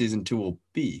when season 2 will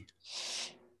be.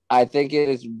 I think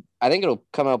it'll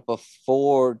come out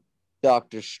before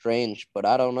Doctor Strange, but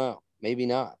I don't know. Maybe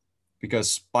not.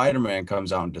 Because Spider-Man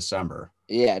comes out in December.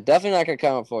 Yeah, definitely not gonna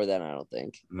come out before then, I don't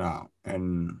think. No.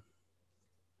 And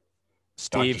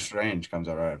Doctor Strange comes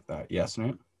out right after that. Yes,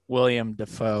 Nate? William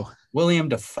Dafoe.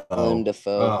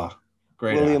 Oh,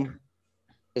 great William. actor.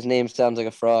 His name sounds like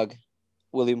a frog.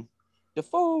 William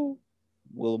Dafoe.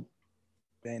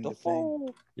 The thing.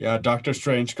 Yeah, Doctor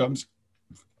Strange comes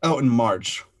out in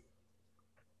March.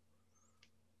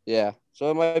 Yeah,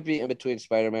 so it might be in between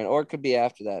Spider-Man, or it could be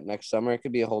after that next summer. It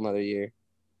could be a whole nother year.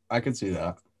 I could see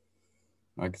that.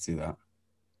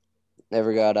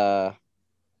 Never got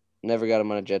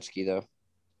him on a jet ski though.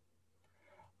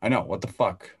 I know. What the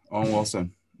fuck? Owen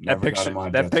Wilson. That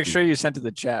picture you sent to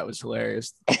the chat was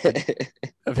hilarious.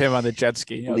 Of him on the jet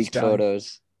ski. Leaked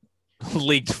photos.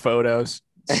 Leaked photos.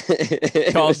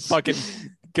 Called fucking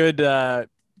good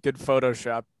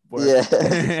Photoshop work. Yeah.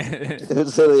 It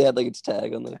literally had like its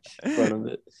tag on the front of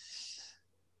it.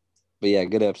 But yeah,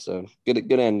 good episode.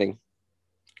 Good ending.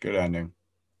 Good ending.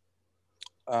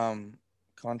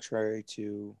 Contrary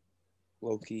to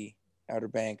Loki, Outer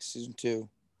Banks season 2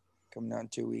 coming out in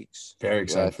 2 weeks. Very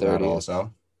excited for that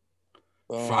also.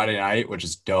 Boom. Friday night, which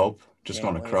is dope. Just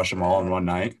going to crush them all in one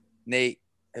night. Nate,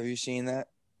 have you seen that?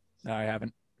 No, I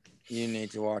haven't. You need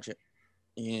to watch it.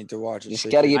 You just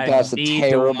got to get past the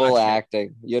terrible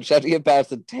acting. You just have to get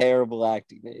past the terrible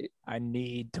acting, Nate. I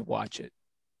need to watch it.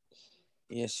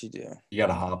 Yes, you do. You got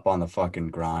to hop on the fucking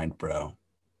grind, bro.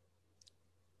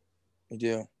 You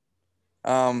do.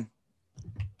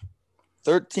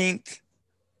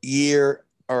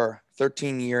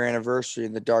 13-year anniversary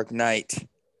of The Dark Knight.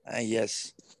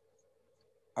 Yes.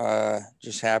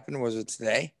 Just happened. Was it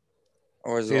today?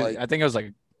 Or was it like I think it was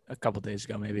like a couple days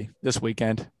ago, maybe this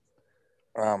weekend.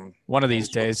 One of these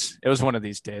days. It was one of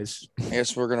these days. I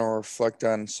guess we're gonna reflect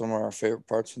on some of our favorite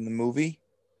parts from the movie.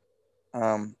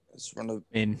 It's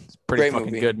pretty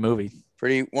fucking good movie.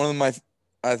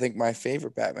 I think my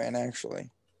favorite Batman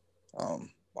actually.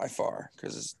 By far,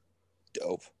 because it's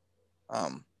dope.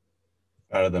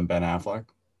 Better than Ben Affleck?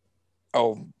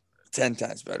 Oh, 10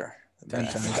 times better. 10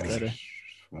 times better.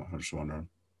 I'm just wondering.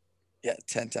 Yeah,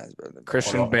 10 times better than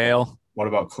Christian Bale. What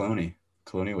about Clooney?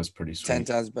 Clooney was pretty sweet. 10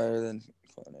 times better than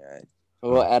Clooney.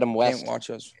 Well, Adam West. Can't watch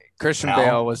those. Christian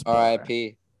Bale was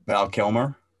R.I.P. Val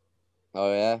Kilmer.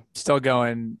 Oh yeah. Still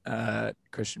going.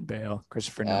 Christian Bale,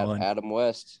 Christopher Nolan, Adam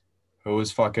West. Who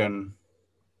was fucking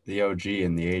the OG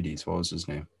in the 80s? What was his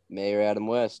name? Mayor Adam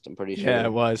West. I'm pretty sure. Yeah,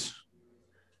 it was.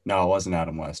 No, it wasn't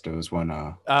Adam West. It was when He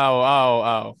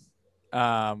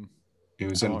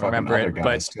was in fucking other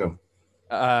guys too.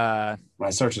 When I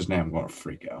search his name, I'm going to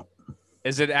freak out.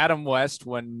 Is it Adam West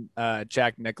when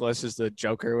Jack Nicklaus is the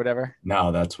Joker or whatever?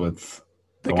 No, that's with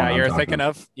the guy you're thinking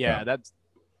of. Yeah, that's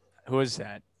who is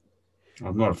that?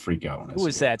 I'm going to freak out. Who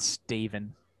is that,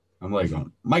 Steven? I'm like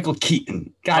going, Michael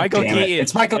Keaton. God damn it.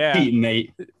 It's Michael Keaton,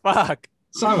 Nate. Fuck.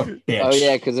 Son of a bitch. Oh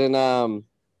yeah, because in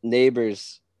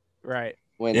Neighbors. Right.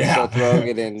 When Seth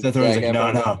Rogen and Seth Rogen's like,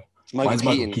 no. It's Michael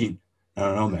Keaton. I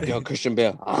don't know, man. Yo, Christian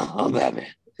Bale. I'm Batman.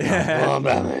 I'm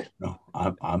Batman. No,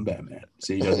 I'm Batman.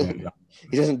 See, he doesn't.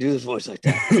 He doesn't do this voice like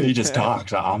that. He just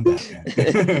talks. I'm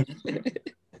Batman.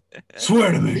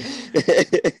 Swear to me.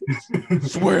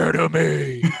 Swear to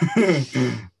me.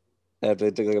 After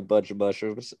they took like a bunch of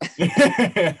mushrooms.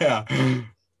 Yeah.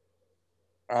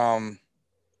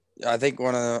 I think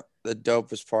one of the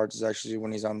dopest parts is actually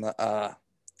when he's on the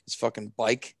his fucking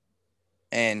bike,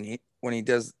 and he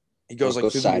goes like through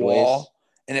sideways. the wall,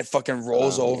 and it fucking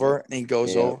rolls over, and he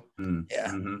goes over.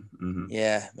 Yeah,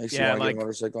 yeah, makes you want to get a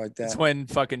motorcycle like that. It's when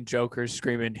fucking Joker's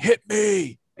screaming, "Hit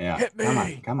me!" Yeah, hit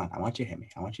me! Come on! I want you to hit me.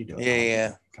 I want you to do it.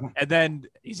 Yeah. Come on. And then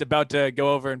he's about to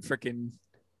go over and freaking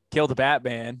kill the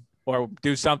Batman or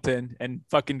do something, and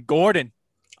fucking Gordon.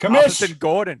 Commissioner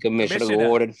Gordon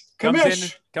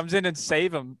comes in and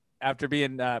save him after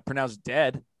being pronounced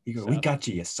dead. You go, we got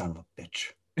you son of a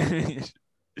bitch.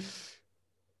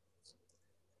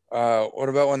 What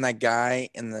about when that guy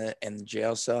in the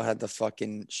jail cell had the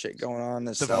fucking shit going on?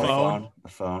 The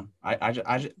phone. I just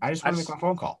want to make a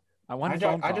phone call. I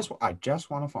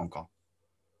just want a phone call.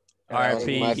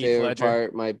 R.I.P. My Heath favorite Ledger.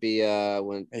 part might be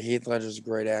when Heath Ledger's a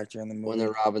great actor in the movie. When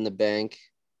they're robbing the bank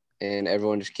and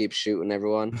everyone just keeps shooting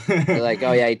everyone. They're like,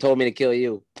 "Oh yeah, he told me to kill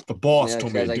you." The boss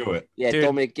told me to do it. Yeah, he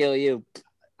told me to kill you.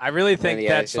 I really think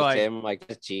that's like him, like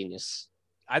that's genius.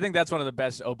 I think that's one of the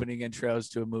best opening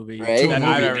intros to a movie that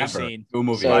I've ever seen. To a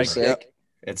movie so sick.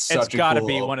 It's such a cool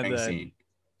be one of the scene.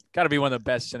 Got to be one of the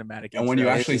best cinematic. And when you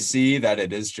actually see that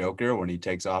it is Joker, when he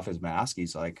takes off his mask,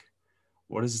 he's like,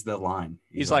 "What is the line?"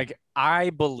 He's like, "I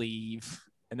believe,"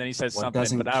 and then he says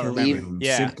something, but I don't remember.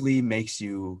 Simply makes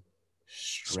you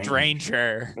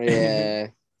stranger. Yeah,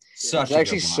 it's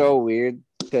actually so weird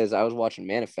because I was watching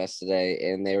Manifest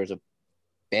today, and there was a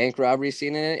bank robbery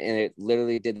scene in it, and it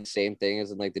literally did the same thing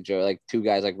as in like the Joe, like two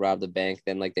guys like robbed the bank,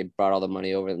 then like they brought all the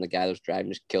money over, and the guy that was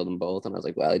driving just killed them both, and I was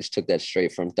like, wow, they just took that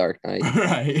straight from Dark Knight.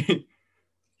 Right.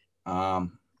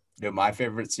 Dude, my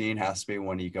favorite scene has to be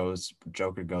when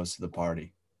Joker goes to the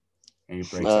party. And he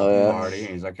breaks Oh, up the yeah. party. And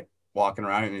he's like walking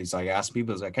around and he's like asking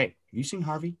people, he's like, hey, have you seen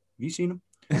Harvey? Have you seen him?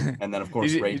 And then, of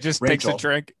course, he just takes a Rachel.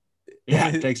 drink.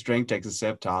 Yeah, takes a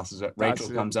sip, tosses it. Rachel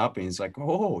Tosses it. comes up and he's like,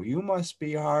 oh, you must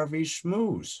be Harvey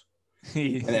Schmooze.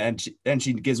 And then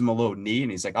she gives him a little knee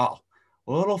and he's like, oh,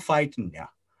 a little fighting. Yeah,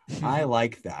 I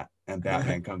like that. And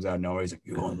Batman comes out of nowhere. He's like,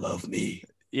 you won't love me.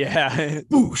 Yeah.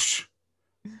 Boosh.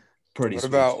 Pretty What sweet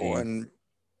about scene. when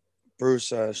Bruce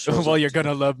shows Well, up you're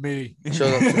gonna love me.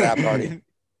 shows up to that party?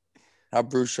 How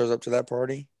Bruce shows up to that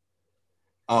party?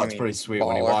 Oh, it's pretty sweet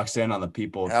when he baller. walks in on the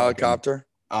people. Helicopter.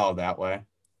 Oh, that way.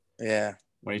 Yeah.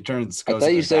 When he turns. I goes thought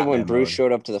into you said when Batman Bruce mode.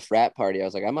 showed up to the frat party. I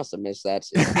was like, I must have missed that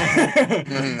scene.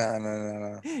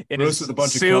 No. In Bruce his with a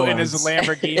bunch of suit in his Coens.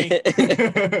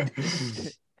 Lamborghini.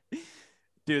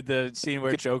 Dude, the scene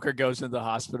where Joker goes into the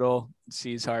hospital,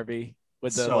 sees Harvey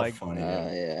with the So funny.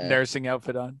 yeah. nursing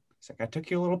outfit on. It's like, I took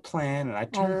your little plan and I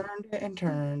turned it and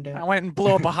turned it. I went and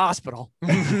blew up a hospital.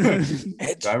 Heads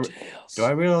Do I- or tails? Do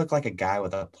I really look like a guy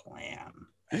with a plan?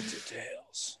 Heads or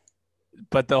tails?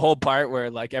 But the whole part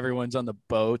where like everyone's on the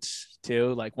boats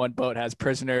too, like one boat has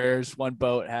prisoners, one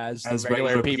boat has the As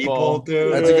regular people.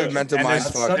 dude. That's a good mental And mind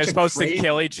they're, fuck. such they're a supposed to great-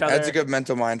 kill each other. That's a good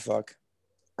mental mind fuck.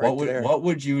 Right there. What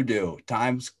would you do?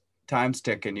 Time's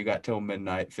ticking. You got till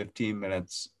midnight, 15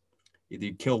 minutes. Either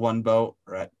you kill one boat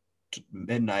or at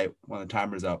midnight when the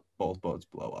timer's up, both boats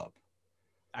blow up.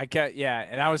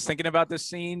 And I was thinking about this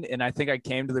scene, and I think I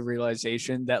came to the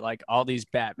realization that like all these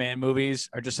Batman movies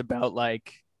are just about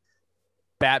like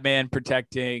Batman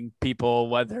protecting people,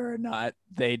 whether or not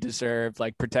they deserve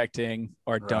like protecting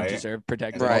or don't Right. deserve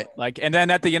protecting. Right. Like, and then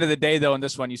at the end of the day, though, in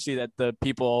this one, you see that the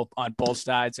people on both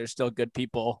sides are still good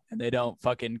people, and they don't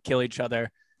fucking kill each other.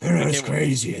 They're not Like, as it-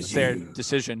 crazy It's as their you.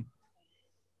 decision.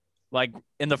 Like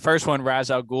in the first one, Ra's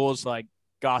al Ghul's like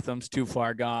Gotham's too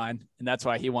far gone, and that's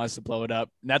why he wants to blow it up.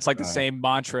 And that's like the Right. same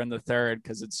mantra in the third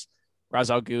because it's Ra's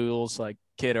al Ghul's like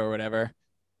kid or whatever.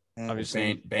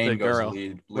 Obviously, Bane the goes girl.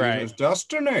 lead Right. his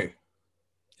destiny.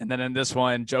 And then in this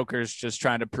one, Joker's just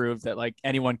trying to prove that like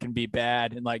anyone can be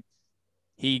bad, and like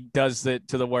he does it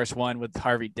to the worst one with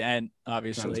Harvey Dent,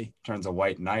 obviously. Turns a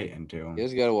white knight into him. You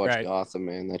guys gotta watch Right. Gotham,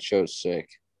 man. That show's sick.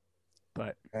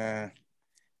 But I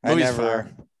movie's never.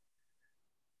 fire.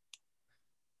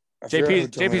 I forgot who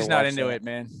told me JP's to not watch into that. it,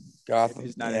 man. Gotham.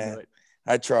 He's not Yeah. into it.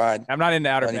 I tried. I'm not into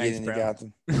Outer Trying to get Banks,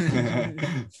 into bro.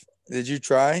 Gotham. Did you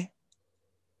try?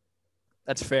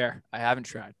 That's fair. I haven't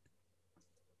tried.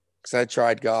 Because I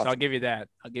tried So I'll Gotham. give you that.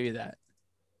 I'll give you that.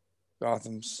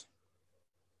 Gotham's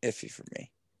iffy for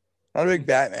me. Not a big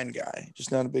Batman guy.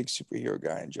 Just not a big superhero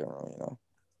guy in general, you know.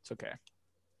 It's okay.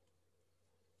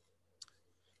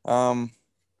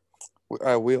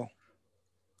 Wheel.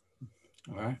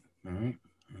 All right.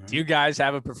 Do you guys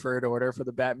have a preferred order for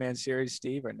the Batman series,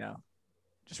 Steve, or no?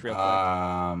 Just real quick.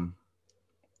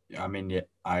 I mean, yeah,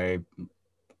 I mean,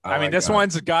 like, this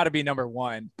one's got to be number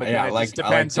one, but yeah, then it I like just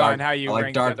depends Dark- on how you I like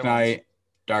rank Dark the other ones.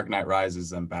 Dark Knight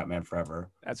Rises, and Batman Forever.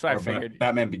 That's what I Or figured.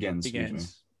 Batman Begins. Excuse me.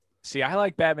 See, I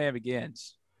like Batman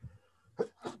Begins,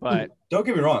 but Don't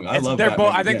get me wrong. I love. they're Batman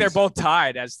both. I think they're Begins. both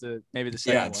tied as maybe the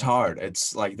second Yeah, it's hard.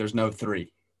 It's like there's no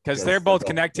three. because because they're both they're both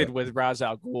connected good. with Ra's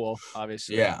al Ghul,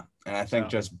 obviously. Yeah, and I think So.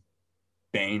 just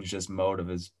Bane's just motive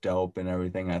is dope and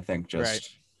everything. I think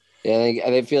just Right. Yeah,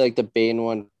 I feel like the Bane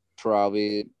one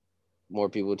probably more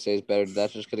people would say is better.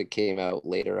 That's just because it came out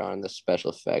later on. The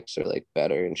special effects are like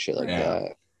better and shit like Yeah.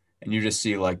 that. and you just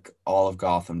see like all of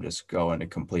Gotham just go into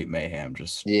complete mayhem.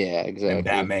 Just Yeah, and exactly.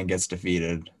 Batman gets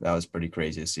defeated. That was pretty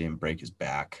crazy to see him break his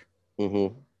back.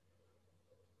 Mm-hmm.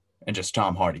 And just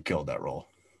Tom Hardy killed that role.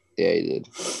 Yeah, he did.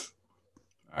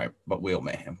 All right, but Wheel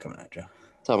Mayhem coming at you.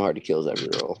 Tom Hardy kills every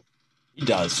role. He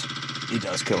does. He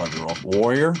does kill every role.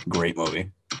 Warrior, great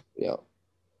movie. Yeah.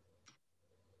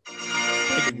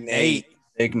 Nate.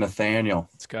 Big Nathaniel,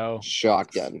 Let's go.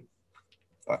 Shotgun.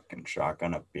 fucking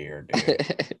shotgun a beer,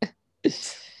 dude.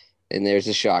 And there's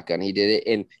a shotgun. He did it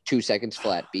in 2 seconds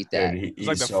flat. Beat that. Dude, It's he's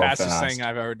like the so fastest fast. thing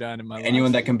I've ever done in my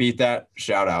Anyone that life. can beat that,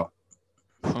 shout out.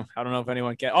 I don't know if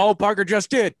anyone can. Oh, Parker just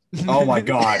did. Oh my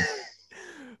God.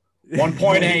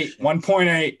 1.8.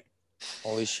 1.8.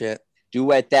 Holy shit.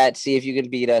 Duet that. See if you can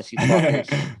beat us. You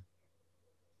fuckers.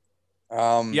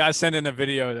 Yeah, send in a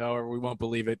video though, or we won't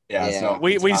believe it. Yeah, Yeah. so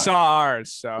We it's not- saw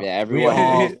ours, so Yeah, everyone.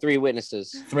 all- 3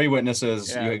 witnesses. 3 witnesses.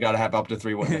 Yeah. You got to have up to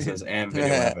 3 witnesses and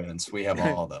video evidence. We have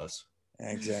all those.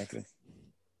 Exactly.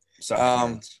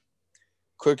 So,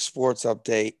 Quick sports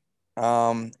update.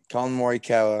 Colin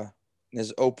Morikawa in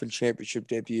his Open Championship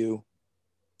debut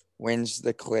wins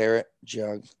the Claret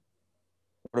Jug.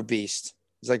 What a beast.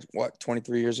 He's like, what,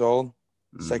 23 years old?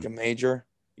 It's like a major.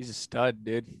 He's a stud,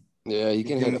 dude. Yeah, you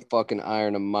can hit a fucking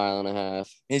iron a mile and a half.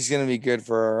 He's gonna be good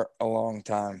for a long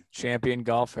time. Champion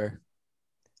golfer.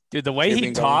 Dude, the way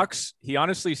he talks, he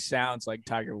honestly sounds like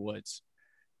Tiger Woods.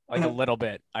 Like a little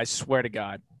bit. I swear to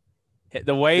God.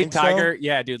 The way Tiger,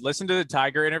 yeah, dude, listen to the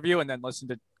Tiger interview and then listen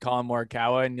to Colin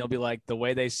Morikawa and you'll be like, the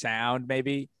way they sound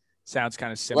maybe sounds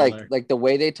kind of similar. Like the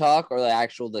way they talk or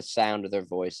the sound of their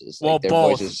voices. Well, like their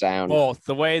both. Voices sound. Both.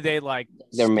 The way they like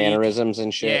their speak, mannerisms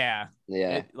and shit. Yeah.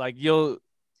 Yeah.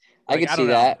 I could see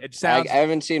that. It sounds I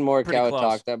haven't seen Morikawa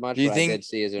talk that much. Do you think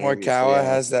Morikawa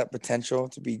has that potential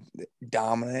to be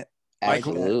dominant?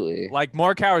 Absolutely. Like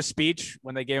Morikawa's speech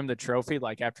when they gave him the trophy,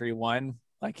 like after he won,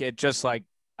 like it just like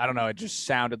I don't know, it just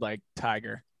sounded like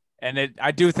Tiger, and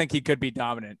I do think he could be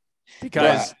dominant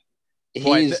because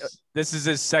this is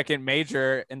his second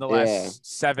major in the last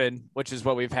 7, which is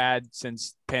what we've had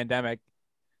since pandemic.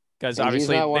 Because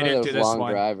obviously he's not they didn't do this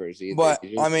one. Drivers either. But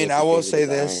I mean, I will say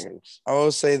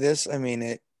this. I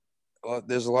mean,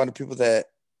 there's a lot of people that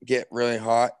get really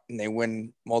hot and they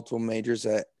win multiple majors.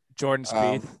 At Jordan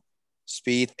Spieth.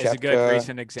 Spieth is a good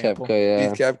recent example.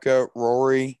 Spieth, Koepka,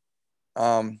 Rory,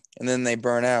 and then they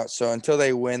burn out. So until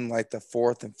they win like the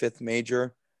 4th and 5th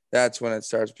major, that's when it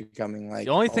starts becoming like.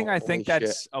 The only thing I think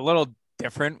that's a little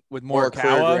different with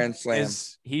Morikawa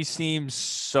is he seems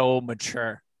so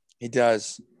mature. He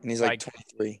does, and he's like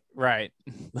 23. Right,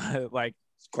 like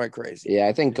it's quite crazy. Yeah,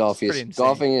 I think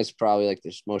golfing is probably like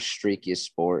the most streakiest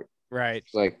sport. Right.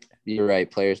 Like you're right.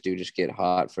 Players do just get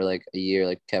hot for like a year.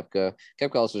 Like Koepka.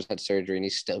 Koepka also just had surgery and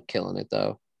he's still killing it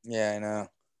though. Yeah, I know.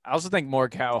 I also think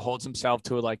Morikawa holds himself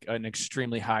to like an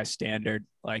extremely high standard.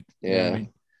 Like, yeah. You know what I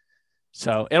mean?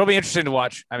 So it'll be interesting to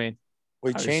watch. I mean,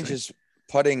 we change his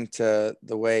putting to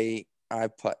the way I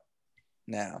putt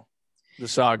now. The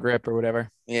saw grip or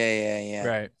whatever. Yeah.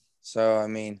 Right. So I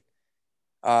mean,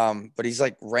 but he's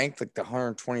like ranked like the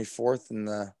 124th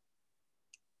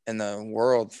in the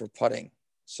world for putting.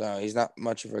 So he's not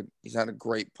a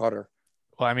great putter.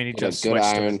 Well, I mean, he just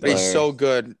switched to but he's so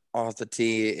good off the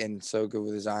tee and so good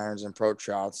with his irons and approach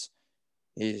shots.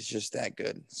 He's just that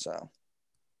good. So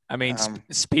I mean,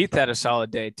 Spieth had a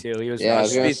solid day too. He was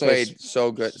Spieth played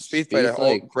so good. Spieth played a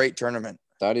whole great tournament.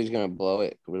 Thought he was gonna blow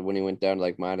it when he went down to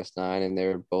like -9 and they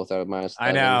were both out of -7.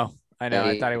 I know.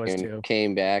 I thought he was too.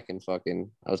 Came back and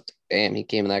he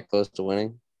came that close to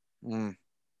winning.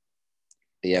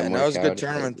 Yeah, that was a good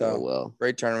tournament though. Well,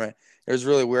 great tournament. It was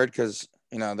really weird because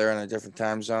they're in a different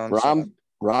time zone.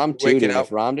 Rom too.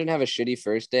 If Rom didn't have a shitty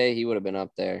first day, he would have been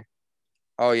up there.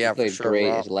 Oh yeah, he played for sure.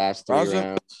 Great his last 3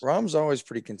 rounds. Rom's always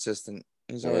pretty consistent.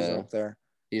 He's always up there.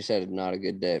 He just had not a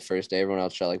good day first day. Everyone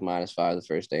else shot like -5 the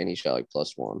first day, and he shot like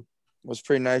 +1. It was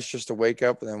pretty nice just to wake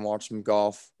up and then watch some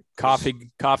golf. Coffee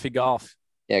golf.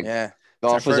 Yeah.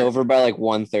 Golf was over by like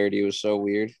 1:30. It was so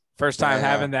weird. First time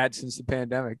having that since the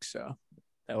pandemic, so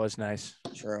that was nice.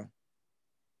 True.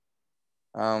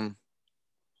 I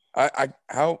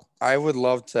would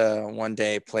love to one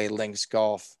day play links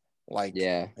golf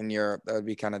in Europe. That would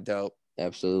be kind of dope.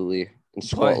 Absolutely. In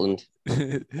Scotland.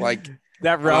 Like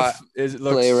that rough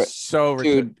looks so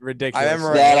ridiculous. I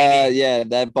remember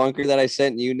that bunker that I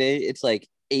sent you, Nate. It's like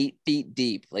 8 feet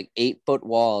deep, like 8-foot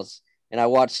walls. And I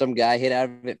watched some guy hit out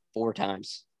of it 4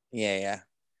 times. Yeah.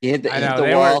 He hit the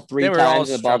wall 3 times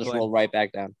and the ball just rolled right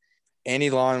back down. Andy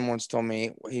Lawton once told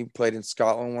me he played in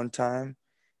Scotland one time,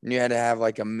 and you had to have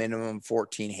like a minimum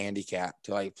 14 handicap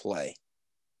to like play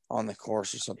on the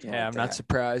course or something. Yeah, I'm not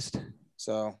surprised.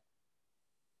 So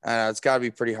I don't know, it's got to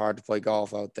be pretty hard to play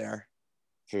golf out there.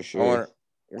 For sure. I wonder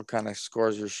what kind of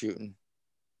scores you're shooting.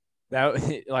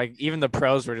 That like even the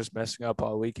pros were just messing up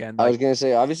all weekend. Like, I was gonna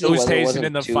say obviously it wasn't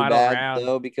in the too final bad, round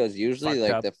though, because usually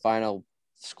like the final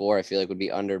score I feel like would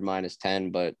be under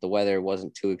 -10, but the weather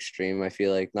wasn't too extreme. I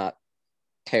feel like not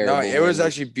terrible. No, it was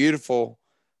actually beautiful,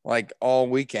 like all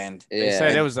weekend. They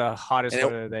said it was the hottest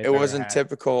weather they've ever wasn't had.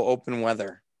 Typical open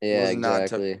weather. Yeah,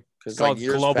 exactly. It's called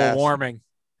global warming.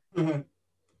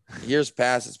 Years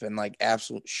past, it's been like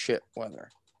absolute shit weather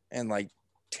and like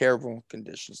terrible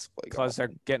conditions to play golf. Because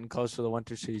they're getting close to the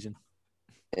winter season.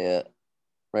 Yeah,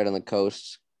 right on the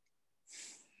coast.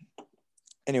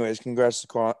 Anyways, congrats to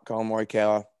Colin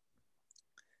Morikawa.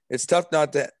 It's tough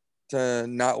not to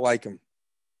not like him.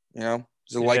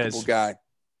 He's a likable guy.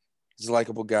 He's a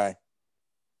likable guy.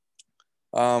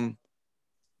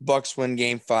 Bucks win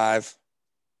Game 5.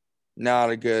 Not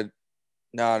a good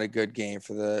game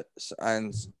for the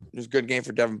Suns. It was a good game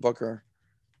for Devin Booker,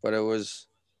 but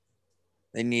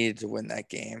they needed to win that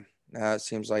game. Now it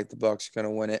seems like the Bucks are going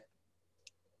to win it.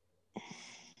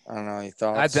 I don't know. Any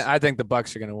thoughts? I think the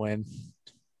Bucks are going to win.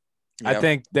 Yep. I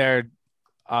think they're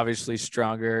obviously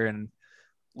stronger, and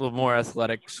little more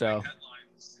athletic. So,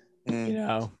 Mm. you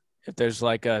know, if there's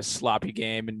like a sloppy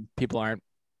game and people aren't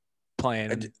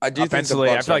playing I do think the offensively,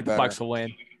 I Bucks feel are like the Bucks will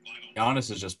win.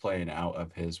 Giannis is just playing out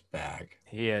of his bag.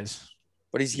 He is.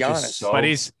 But he's He's just Giannis. so But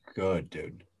he's good,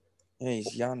 dude. Yeah,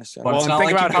 he's Giannis. But well, it's and not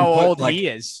think like you about can how put, old like- he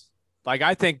is.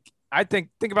 Like think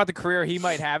about the career he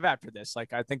might have after this.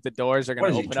 Like I think the doors are What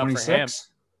going to is he, open up for him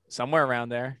 26? somewhere around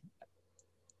there.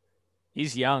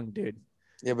 He's young, dude.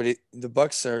 Yeah, but the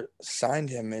Bucks are signed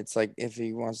him. It's like if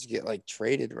he wants to get like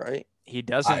traded, right? He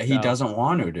doesn't. He though. doesn't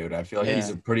want to, dude. I feel like he's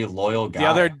Yeah. a pretty loyal guy.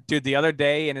 The other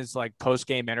day in his like post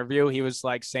game interview, he was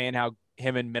like saying how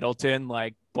him and Middleton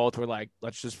like both were like,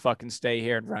 let's just fucking stay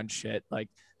here and run shit. Like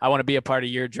I want to be a part of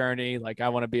your journey. Like I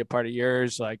want to be a part of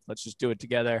yours. Like let's just do it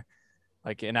together.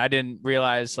 Like, and I didn't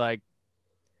realize like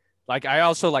I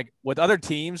also like with other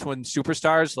teams when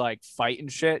superstars like fight and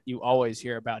shit, you always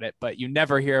hear about it, but you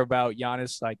never hear about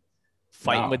Giannis like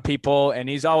fighting No. with people. And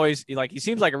he's always he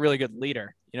seems like a really good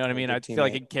leader. You know what I mean? I Good feel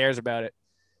like teammate. he cares about it.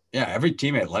 Yeah, every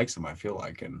teammate likes him, I feel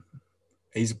like. And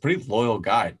he's a pretty loyal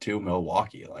guy to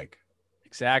Milwaukee. Like,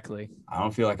 Exactly. I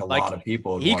don't feel like a Like, lot of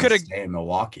people would he want to coulda- stay in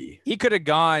Milwaukee. He could have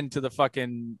gone to the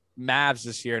fucking Mavs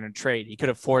this year in a trade. He could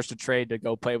have forced a trade to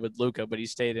go play with Luka, but he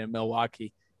stayed in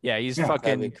Milwaukee. Yeah, he's Yeah, That'd be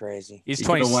fucking. crazy. He's He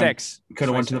coulda 26. Could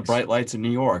have went to the 26. Bright Lights in New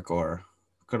York or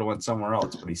could have went somewhere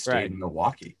else, but he stayed Right. in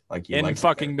Milwaukee. Like he in likes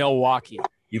fucking Milwaukee.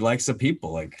 he likes the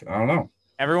people. Like, I don't know.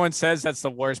 Everyone says that's the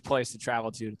worst place to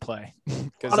travel to play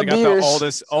because Lot they of got beers.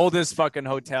 the oldest fucking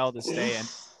hotel to stay in.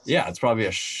 Yeah, it's probably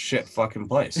a shit fucking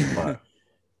place. But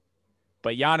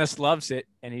But Giannis loves it,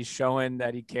 and he's showing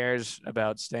that he cares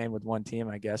about staying with one team,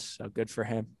 I guess. So good for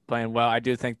him. Playing well. I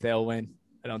do think they'll win.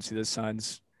 I don't see the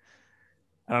Suns.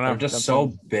 I don't know. they're just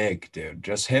so big, dude.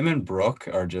 Just him and Brooke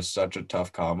are just such a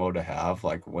tough combo to have,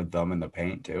 like with them in the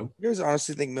paint too. You guys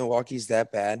honestly think Milwaukee's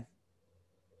that bad?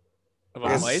 Of a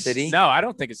Kansas place? City? No, I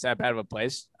don't think it's that bad of a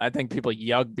place. I think people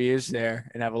yug beers there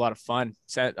and have a lot of fun.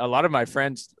 A lot of my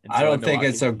friends. I don't enjoy think Milwaukee.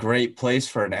 it's a great place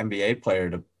for an NBA player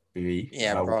to be.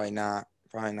 Yeah, Uh, probably not.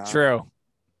 Probably not. True.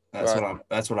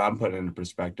 That's what I'm putting into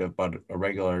perspective. But a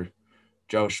regular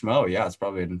Joe Schmo, yeah, it's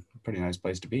probably a pretty nice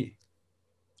place to be.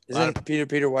 Isn't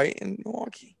Peter White in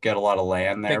Milwaukee? Get a lot of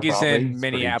land there. think he's probably. in It's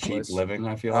pretty Minneapolis. cheap living,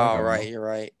 I feel like. I Oh, don't right. know. You're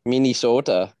right.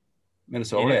 Minnesota.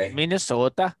 Minnesota.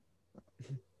 Minnesota.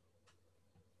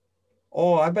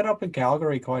 Oh, I've been up in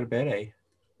Calgary quite a bit, eh?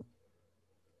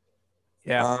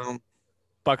 Yeah.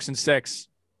 Bucks and 6.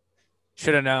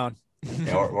 Should have known.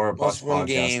 Yeah, we're a Bucks Must win podcast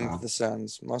game now. for the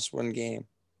Suns. Must win game.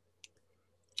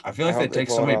 I feel I like they hope they take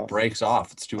pull so it many off. breaks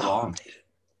off. It's too long.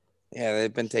 Yeah,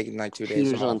 they've been taking like 2 days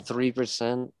Peters on off.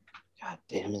 3%. God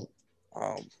damn it.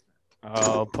 Oh,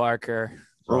 Oh, Parker.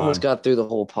 We almost Run. got through the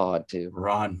whole pod, too.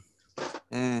 Run.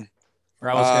 We're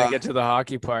almost going to get to the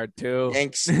hockey part, too.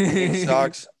 Yanks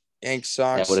Sox. Yanks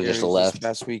Sox. Yeah, would've just series left. this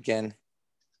past weekend.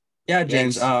 Yeah,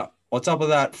 James. Yanks. What's up with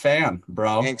that fan,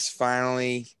 bro? Yanks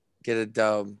finally get a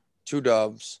dub. 2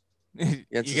 dubs. you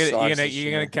Against the Sox this gonna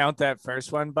year. count that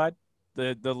first one, bud?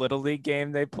 The Little League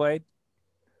game they played?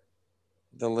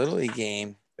 The Little League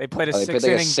game. They played a Oh, they played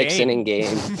like a 6-inning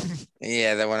game.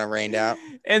 Yeah, that when it rained out.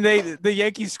 And the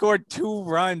Yankees scored 2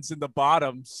 runs in the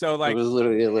bottom. So like it was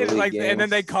literally a it's little like game. and then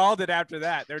they called it after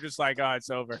that. They're just like, oh, it's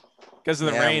over. Because of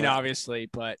the Yeah, rain, well, obviously.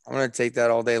 But I'm gonna take that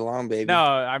all day long, baby. no,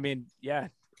 I mean, yeah.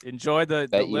 Enjoy the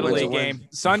Bet you Little will. League game.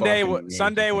 Sunday Fucking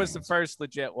Sunday Yankee was the fans. first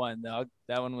legit one, though.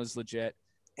 That one was legit.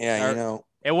 Yeah, you know.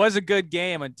 It was a good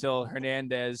game until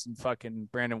Hernandez and fucking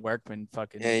Brandon Workman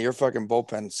fucking Yeah, your fucking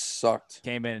bullpen sucked.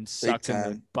 came in and sucked in the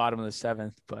time. bottom of the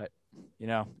 7th. But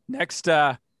next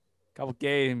couple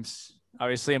games,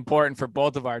 obviously important for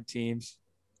both of our teams.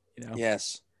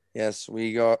 Yes.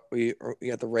 We got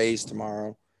the Rays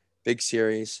tomorrow. Big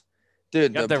series.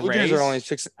 Dude, You got the the Blue Jays Rays? are only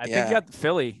 6. I yeah. think you got the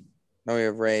Philly. No, we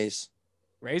have Rays.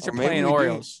 Rays Or are maybe playing we do.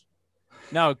 Orioles.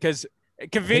 No, because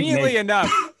conveniently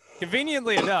enough,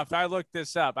 I looked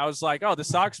this up. I was like, oh, the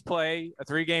Sox play a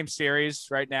 3-game series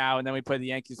right now, and then we play the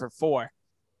Yankees for 4.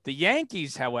 The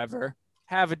Yankees, however,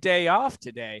 have a day off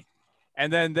today,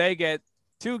 and then they get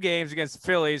 2 games against the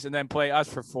Phillies and then play us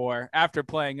for 4 after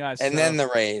playing us. And So then the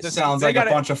Rays. This- Sounds they like gotta-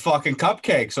 a bunch of fucking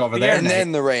cupcakes over Yeah, there. and Nate.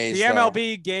 then the Rays. the though.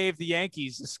 MLB gave the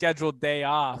Yankees a scheduled day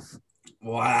off.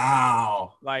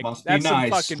 Wow. Like, Must that's be some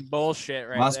nice. fucking bullshit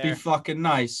right Must there. be fucking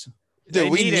nice.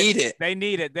 Dude, we need it. They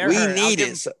need it. They're We hurt. need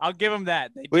it. I'll give them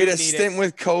that. They We do had a need stint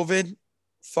with COVID.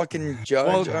 fucking Judge.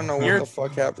 Well, I don't know what the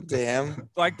fuck happened to him.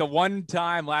 Like the one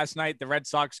time last night, the Red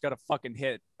Sox got a fucking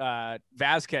hit.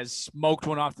 Vasquez smoked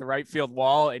one off the right field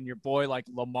wall, and your boy like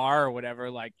Lamar or whatever,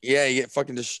 like Yeah, he get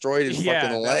fucking destroyed his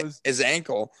fucking leg, his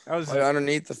ankle, that was like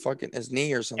underneath the fucking his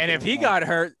knee or something. And if he got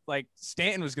hurt, like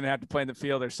Stanton was gonna have to play in the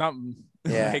field or something.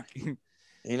 Yeah, like,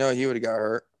 he would have got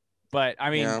hurt. But I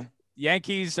mean,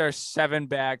 Yankees are 7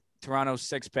 back, Toronto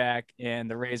 6 back, and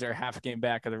the Rays are half a game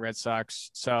back of the Red Sox.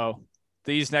 So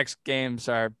these next games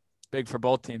are big for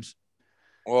both teams.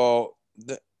 Well,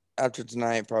 after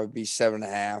tonight, probably be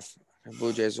 7.5.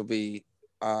 Blue Jays will be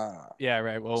yeah,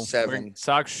 right. Well, 7.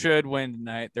 Sox should win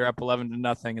tonight. They're up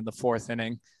 11-0 in the 4th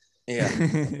inning. Yeah,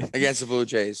 against the Blue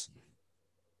Jays.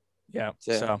 Yeah.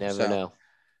 So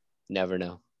never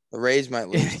know. The Rays might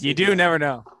lose. You do never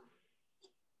know.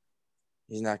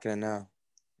 He's not gonna know.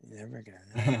 He's never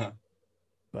gonna know.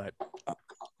 But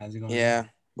how's it going? Yeah,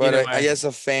 but I guess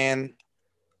a fan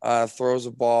throws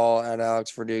a ball at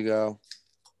Alex Verdugo.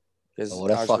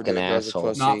 What a fucking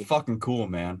asshole! Not fucking cool,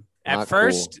 man. At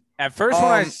first, when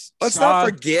I let's not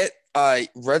forget,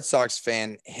 Red Sox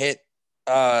fan hit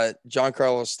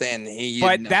Giancarlo Stanton.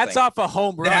 But that's off a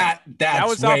home run. That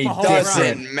was off a home run.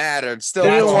 Doesn't matter. It's still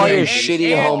didn't want your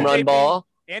shitty home run ball.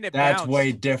 And that's bounced.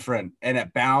 Way different. And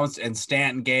it bounced, and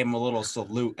Stanton gave him a little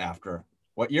salute after.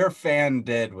 What your fan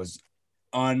did was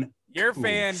Your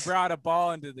fan brought a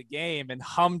ball into the game and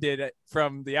hummed it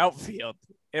from the outfield.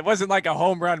 It wasn't like a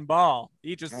home run ball.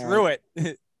 He just threw it.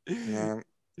 No.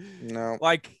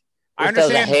 Like, I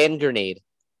understand. That was a hand grenade.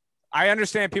 I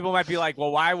understand people might be like,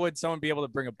 well, why would someone be able to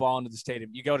bring a ball into the stadium?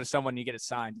 You go to someone, you get it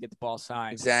signed, you get the ball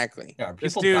signed. Exactly. Yeah,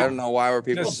 this dude, I don't know why were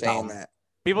people saying that.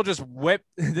 People just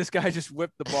this guy just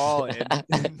whipped the ball in.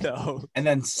 No. And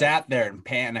then sat there in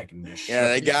panic and just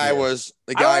the guy was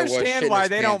I don't understand why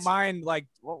they don't mind, like,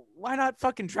 well, why not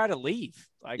fucking try to leave?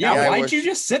 Like, yeah, why'd you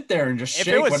just sit there and just shake?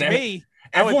 If it was me,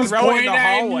 I would everyone's throw it in the pointing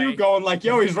hallway. at you going like,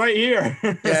 yo, he's right here.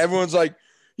 Yeah, everyone's like,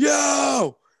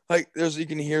 yo! Like, you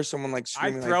can hear someone like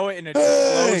screaming. I'd throw it in a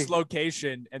closed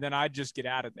location, and then I'd just get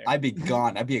out of there. I'd be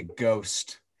gone. I'd be a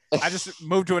ghost. I just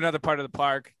moved to another part of the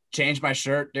park. Change my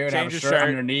shirt, dude. Have a shirt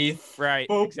underneath. Right,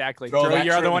 boop, exactly. Throw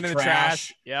your other one in the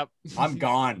trash. Yep. I'm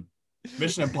gone.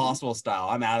 Mission Impossible style.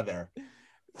 I'm out of there.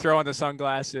 Throw on the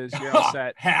sunglasses. You're all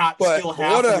set. Hat. But still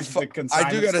hat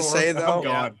I do gotta say though,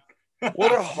 gone.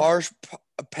 What a harsh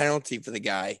penalty for the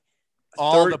guy.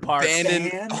 All the parks.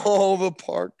 Abandoned all the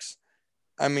parks.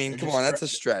 I mean, come on, that's a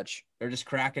stretch. They're just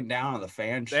cracking down on the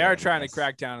fan. They are trying to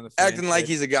crack down on the fan. Acting like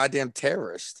he's a goddamn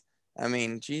terrorist. I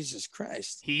mean, Jesus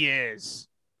Christ. He is.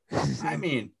 I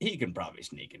mean, he can probably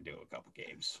sneak into a couple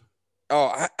games.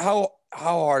 Oh, how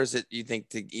hard is it, you think,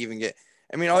 to even get?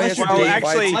 I mean,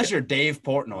 unless you're Dave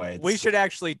Portnoy. We should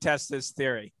actually test this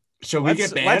theory. Should we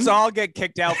get banned? Let's all get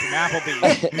kicked out from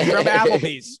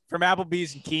Applebee's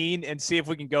and Keene, and see if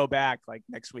we can go back like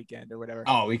next weekend or whatever.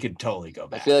 Oh, we could totally go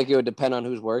back. I feel like it would depend on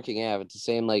who's working. Yeah, if it's the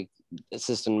same like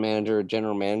assistant manager or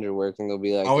general manager working, they'll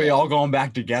be like, "Oh, we all going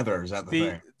back together?" Is that the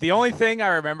thing? The only thing I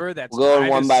remember that's going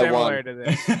one by similar one to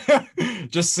this.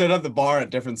 Just sit at the bar at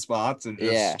different spots and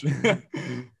just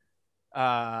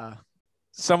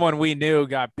someone we knew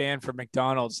got banned from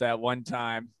McDonald's at one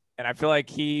time. And I feel like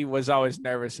he was always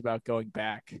nervous about going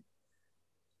back.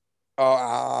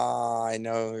 Oh, I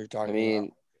know who you're talking about.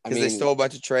 Because they stole a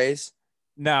bunch of trays?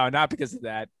 No, not because of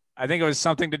that. I think it was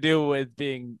something to do with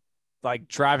being like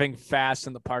driving fast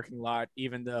in the parking lot,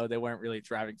 even though they weren't really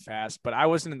driving fast. But I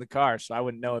wasn't in the car, so I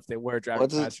wouldn't know if they were driving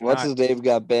fast or not. What's his Dave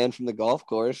got banned from the golf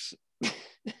course?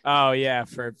 Oh, yeah,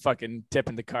 for fucking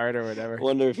tipping the cart or whatever.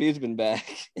 Wonder if he's been back.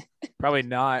 Probably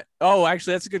not. Oh,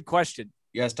 actually, that's a good question.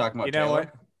 You guys talking about you know Taylor?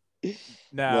 What?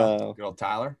 No. Good old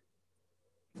Tyler.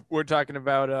 We're talking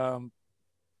about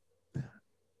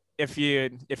if you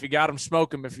got them,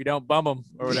 smoke them. If you don't, bum them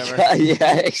or whatever.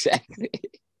 Yeah, exactly.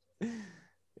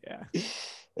 Yeah.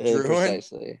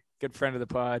 Precisely. Good friend of the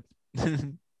pod.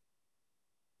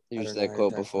 Used that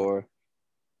quote before.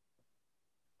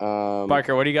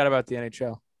 Parker, what do you got about the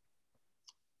NHL?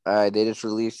 They just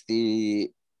released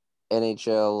the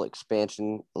NHL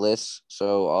expansion list,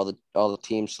 so all the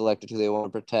teams selected who they want to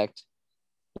protect,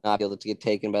 not be able to get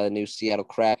taken by the new Seattle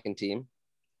Kraken team.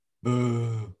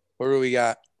 Boo. What do we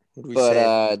got? What do we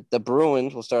say? The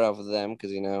Bruins, we'll start off with them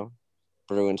because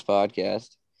Bruins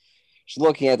podcast. Just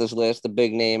looking at this list, the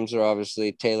big names are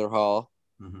obviously Taylor Hall,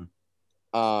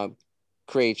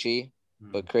 Krejci,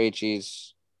 but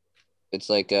Krejci's it's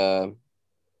like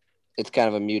it's kind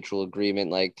of a mutual agreement,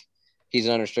 like. He's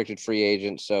an unrestricted free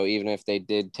agent, so even if they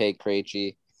did take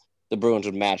Krejci, the Bruins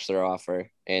would match their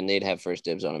offer, and they'd have first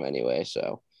dibs on him anyway,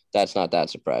 so that's not that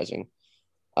surprising.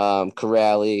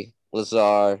 Corrali,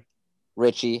 Lazar,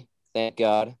 Richie. Thank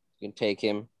God. You can take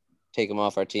him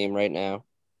off our team right now.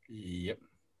 Yep.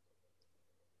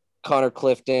 Connor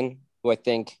Clifton, who I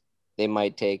think they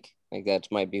might take. I think that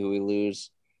might be who we lose.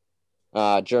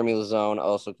 Jeremy Lazone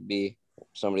also could be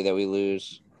somebody that we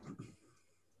lose.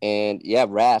 And yeah,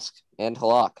 Rask and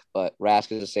Halak. But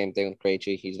Rask is the same thing with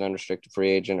Krejci. He's an unrestricted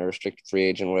free agent or restricted free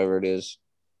agent, whatever it is.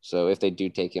 So if they do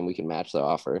take him, we can match the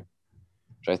offer,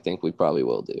 which I think we probably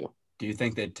will do. Do you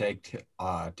think they'd take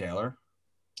Taylor?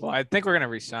 Well, I think we're gonna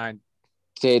resign.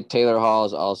 Taylor Hall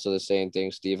is also the same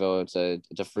thing, Steve-O. It's a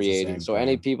free agent. So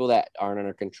any people that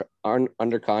aren't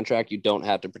under contract, you don't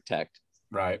have to protect.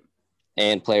 Right.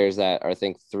 And players that are, I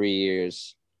think, 3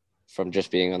 years from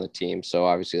just being on the team. So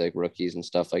obviously like rookies and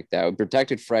stuff like that. We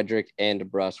protected Frederick and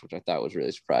DeBrusque, which I thought was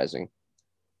really surprising.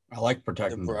 I like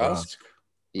protecting DeBrusque.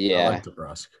 Yeah. I like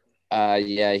DeBrusque.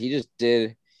 Yeah, he just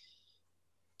did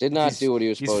not do what he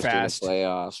was supposed fast. to in the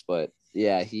playoffs, but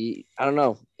yeah, I don't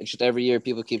know. It's just every year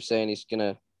people keep saying he's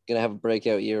gonna have a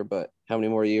breakout year, but how many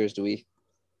more years do we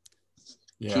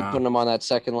keep putting him on that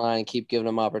second line, keep giving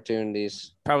him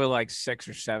opportunities? Probably like 6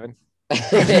 or 7.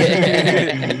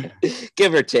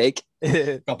 Give or take.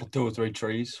 Couple 2 or 3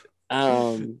 trees.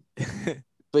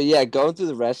 But yeah, going through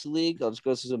the rest of the league, I'll just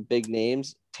go through some big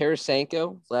names.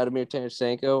 Vladimir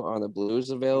Tarasenko on the Blues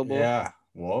available. Yeah.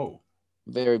 Whoa.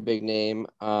 Very big name.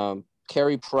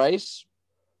 Carey Price.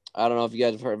 I don't know if you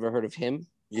guys have ever heard of him.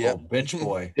 Yeah. Bitch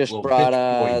boy. Just brought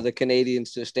the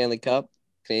Canadians to a Stanley Cup.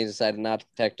 Canadians decided not to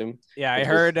protect him. Yeah, I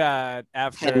heard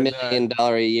after $10 million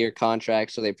a year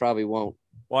contract, so they probably won't.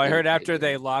 Well, I heard after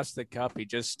they lost the cup, he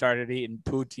just started eating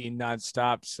poutine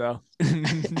nonstop. So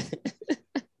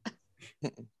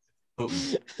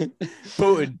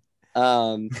Putin.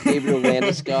 Gabriel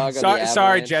Landeskog.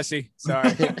 Sorry, Jesse. Sorry.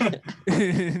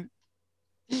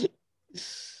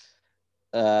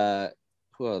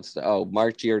 Who else? Oh,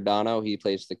 Mark Giordano. He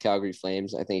plays the Calgary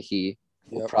Flames. I think he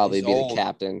will probably be the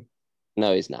captain.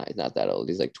 No, he's not. He's not that old.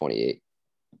 He's like 28.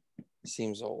 He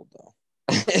seems old though.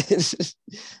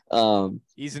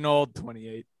 He's an old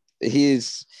 28.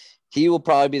 He will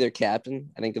probably be their captain,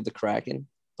 I think, of the Kraken,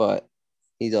 but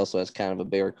he also has kind of a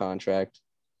bigger contract.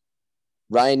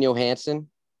 Ryan Johansson,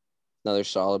 another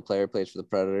solid player, plays for the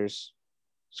Predators.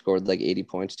 Scored like 80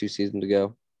 points 2 seasons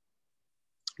ago.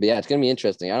 But yeah, it's going to be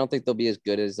interesting. I don't think they'll be as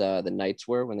good as the Knights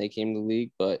were when they came to the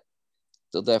league, but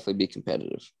they'll definitely be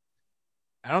competitive.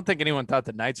 I don't think anyone thought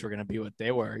the Knights were going to be what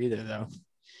they were either, though.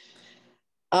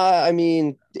 I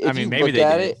mean, if you maybe look they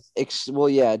at did.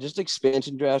 it, just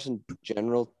expansion drafts in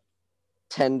general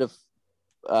tend to,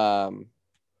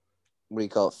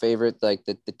 favorite like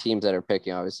the teams that are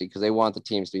picking, obviously, because they want the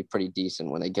teams to be pretty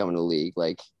decent when they come in the league.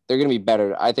 Like they're going to be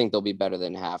better. I think they'll be better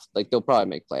than half. Like they'll probably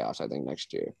make playoffs, I think,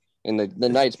 next year. And the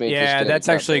Knights may that's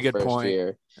actually a good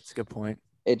point. That's a good point.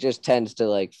 It just tends to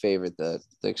like favor the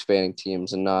expanding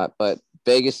teams and not. But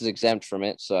Vegas is exempt from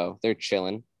it, so they're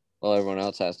chilling while everyone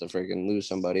else has to freaking lose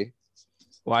somebody.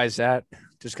 Why is that?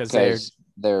 Just because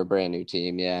they're a brand new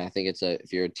team. Yeah, I think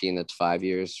if you're a team that's 5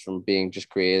 years from being just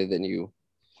created, then you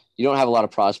don't have a lot of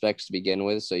prospects to begin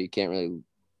with, so you can't really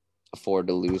afford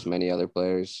to lose many other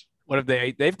players. What have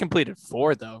they've completed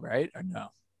 4 though, right? Or no?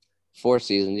 4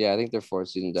 seasons. Yeah, I think they're 4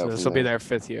 seasons out. So this will be their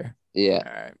 5th year. Yeah.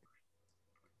 All right.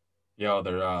 Yeah,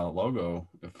 their logo,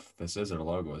 if this is their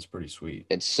logo, is pretty sweet.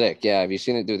 It's sick. Yeah, have you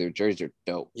seen it? Dude, their jerseys are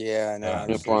dope. Yeah, I know. Yeah,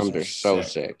 uniforms are so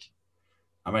sick.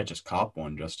 I might just cop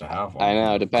one just to have one. I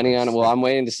know. Depending on, I'm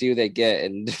waiting to see who they get,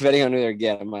 and depending on who they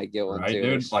get, I might get one too.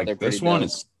 Dude, like this one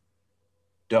is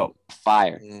dope.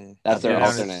 Fire. That's their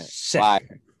alternate. Sick.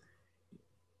 Fire.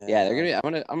 Yeah, they're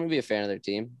gonna be. I'm gonna be a fan of their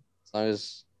team as long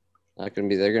as they're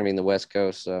gonna be in the West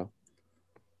Coast. So.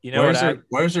 You know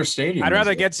where's their stadium? I'd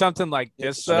rather get something like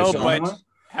this though, but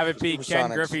have it be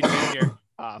Ken Griffey Jr.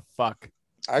 Fuck.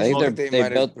 I think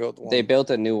they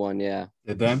built a new one. Yeah.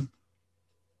 Did they?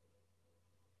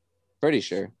 Pretty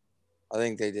sure. I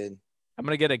think they did. I'm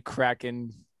gonna get a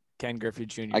Kraken Ken Griffey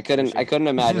Jr. I couldn't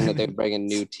imagine that they'd bring a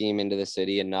new team into the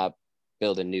city and not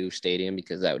build a new stadium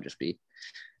because that would just be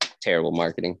terrible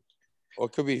marketing. Well,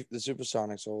 it could be the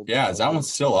Supersonics old. Yeah, is that one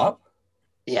still up?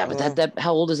 Yeah, but that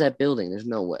how old is that building? There's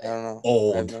no way. I don't know.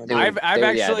 Old. I've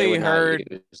actually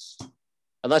heard.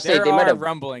 Unless there they might have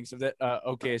rumblings of the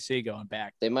OKC going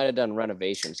back. They might have done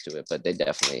renovations to it, but they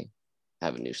definitely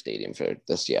have a new stadium for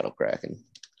the Seattle Kraken.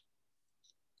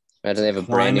 Imagine they have a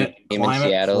brand new team in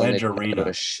Seattle and they go to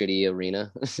a shitty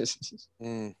arena.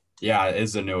 Yeah, it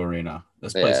is a new arena.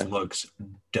 This place looks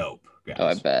dope, guys. Oh,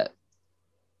 I bet.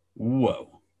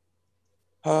 Whoa.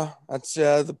 That's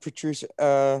the Patrice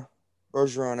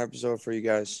Bergeron episode for you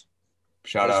guys.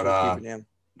 Shout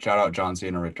out John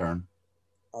Cena return.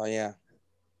 Oh yeah.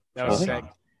 That was Oh, sick.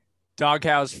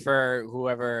 Doghouse for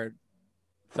whoever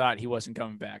thought he wasn't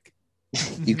coming back.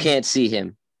 You can't see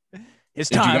him. His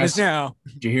Did you time guys- is now.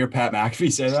 Did you hear Pat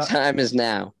McAfee say that? Time is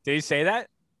now. Did he say that?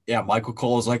 Yeah, Michael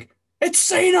Cole is like, it's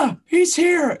Cena. He's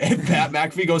here. And Pat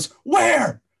McAfee goes,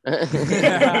 where? That's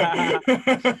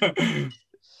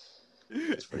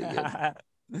pretty good.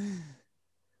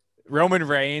 Roman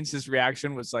Reigns, his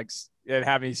reaction was like, it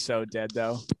had me so dead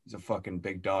though. He's a fucking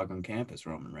big dog on campus,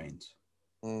 Roman Reigns.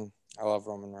 I love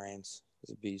Roman Reigns.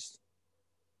 He's a beast.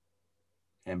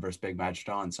 Him versus Big Match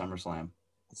Dawn, SummerSlam.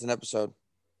 It's an episode.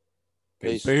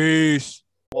 Peace. Peace.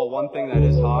 Well, one thing that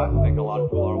is hot, I think a lot of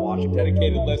people are watching.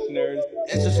 Dedicated listeners.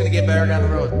 It's just gonna get better down the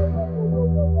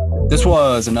road. This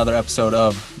was another episode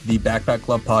of the Backpack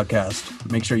Club podcast.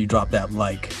 Make sure you drop that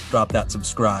like, drop that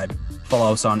subscribe,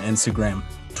 follow us on Instagram,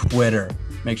 Twitter.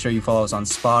 Make sure you follow us on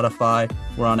Spotify.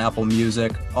 We're on Apple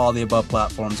Music, all the above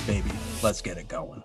platforms, baby. Let's get it going.